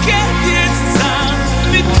ich gekannt jetzt sein,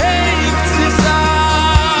 mit Heim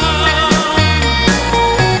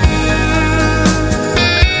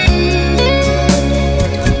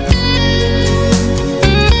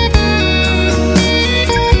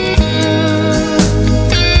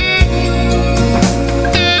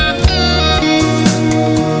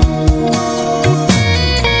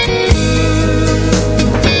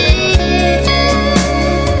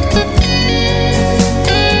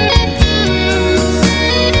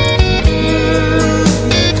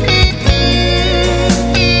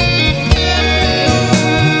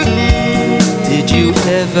Did you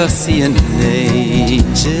ever see an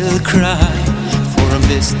angel cry for a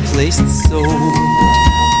misplaced soul?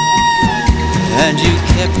 And you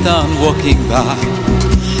kept on walking by,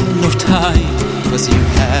 no time, 'cause you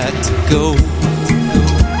had to go.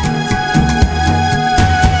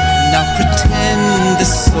 Now pretend the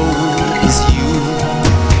soul is you,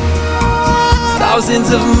 thousands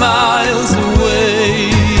of miles away,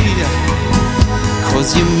 'cause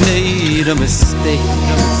you made a mistake.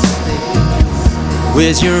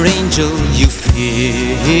 Where's your angel? You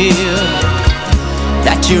feel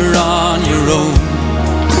that you're on your own.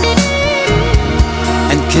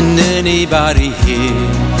 And can anybody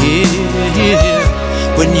hear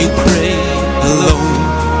when you pray alone?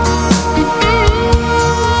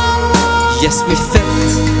 Yes, we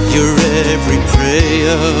felt your every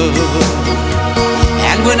prayer,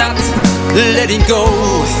 and we're not letting go,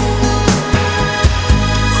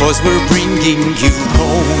 'cause we're bringing you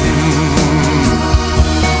home.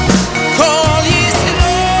 Oh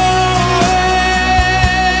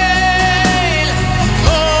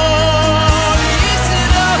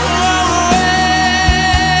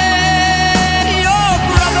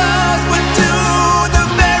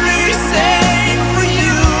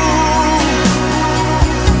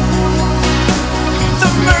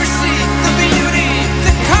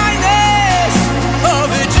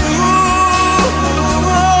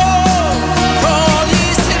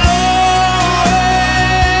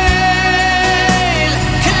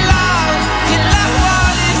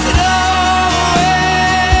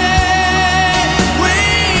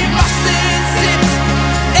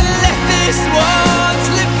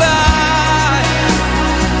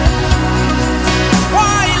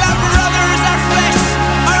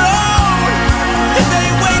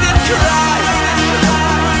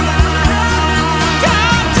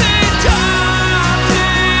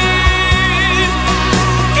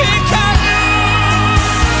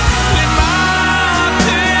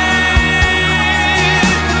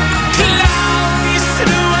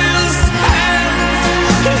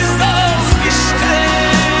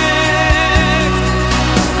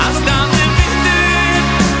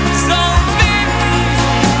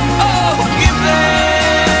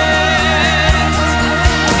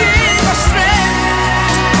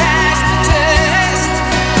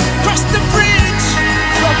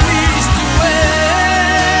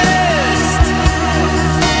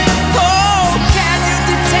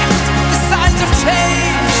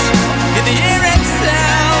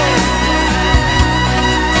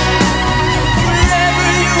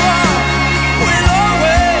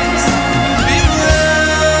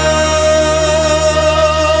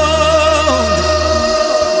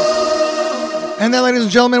ladies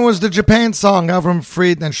and gentlemen, was the Japan song, Avram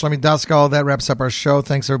Fried and Shlomi Daskal. That wraps up our show.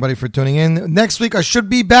 Thanks, everybody, for tuning in. Next week, I should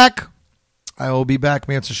be back. I will be back.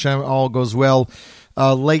 Mi'at Hashem, all goes well.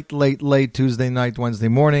 Late Tuesday night, Wednesday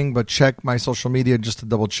morning. But check my social media just to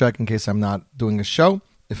double check in case I'm not doing a show,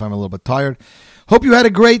 if I'm a little bit tired. Hope you had a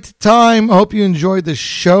great time. Hope you enjoyed the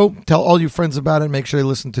show. Tell all your friends about it. Make sure they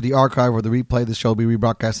listen to the archive or the replay. The show will be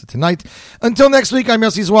rebroadcasted tonight. Until next week, I'm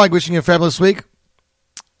Yossi Zweig, wishing you a fabulous week.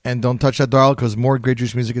 And don't touch that dial because more great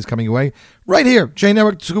Jewish music is coming your way right here, J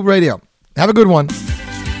Network Scoop Radio. Have a good one.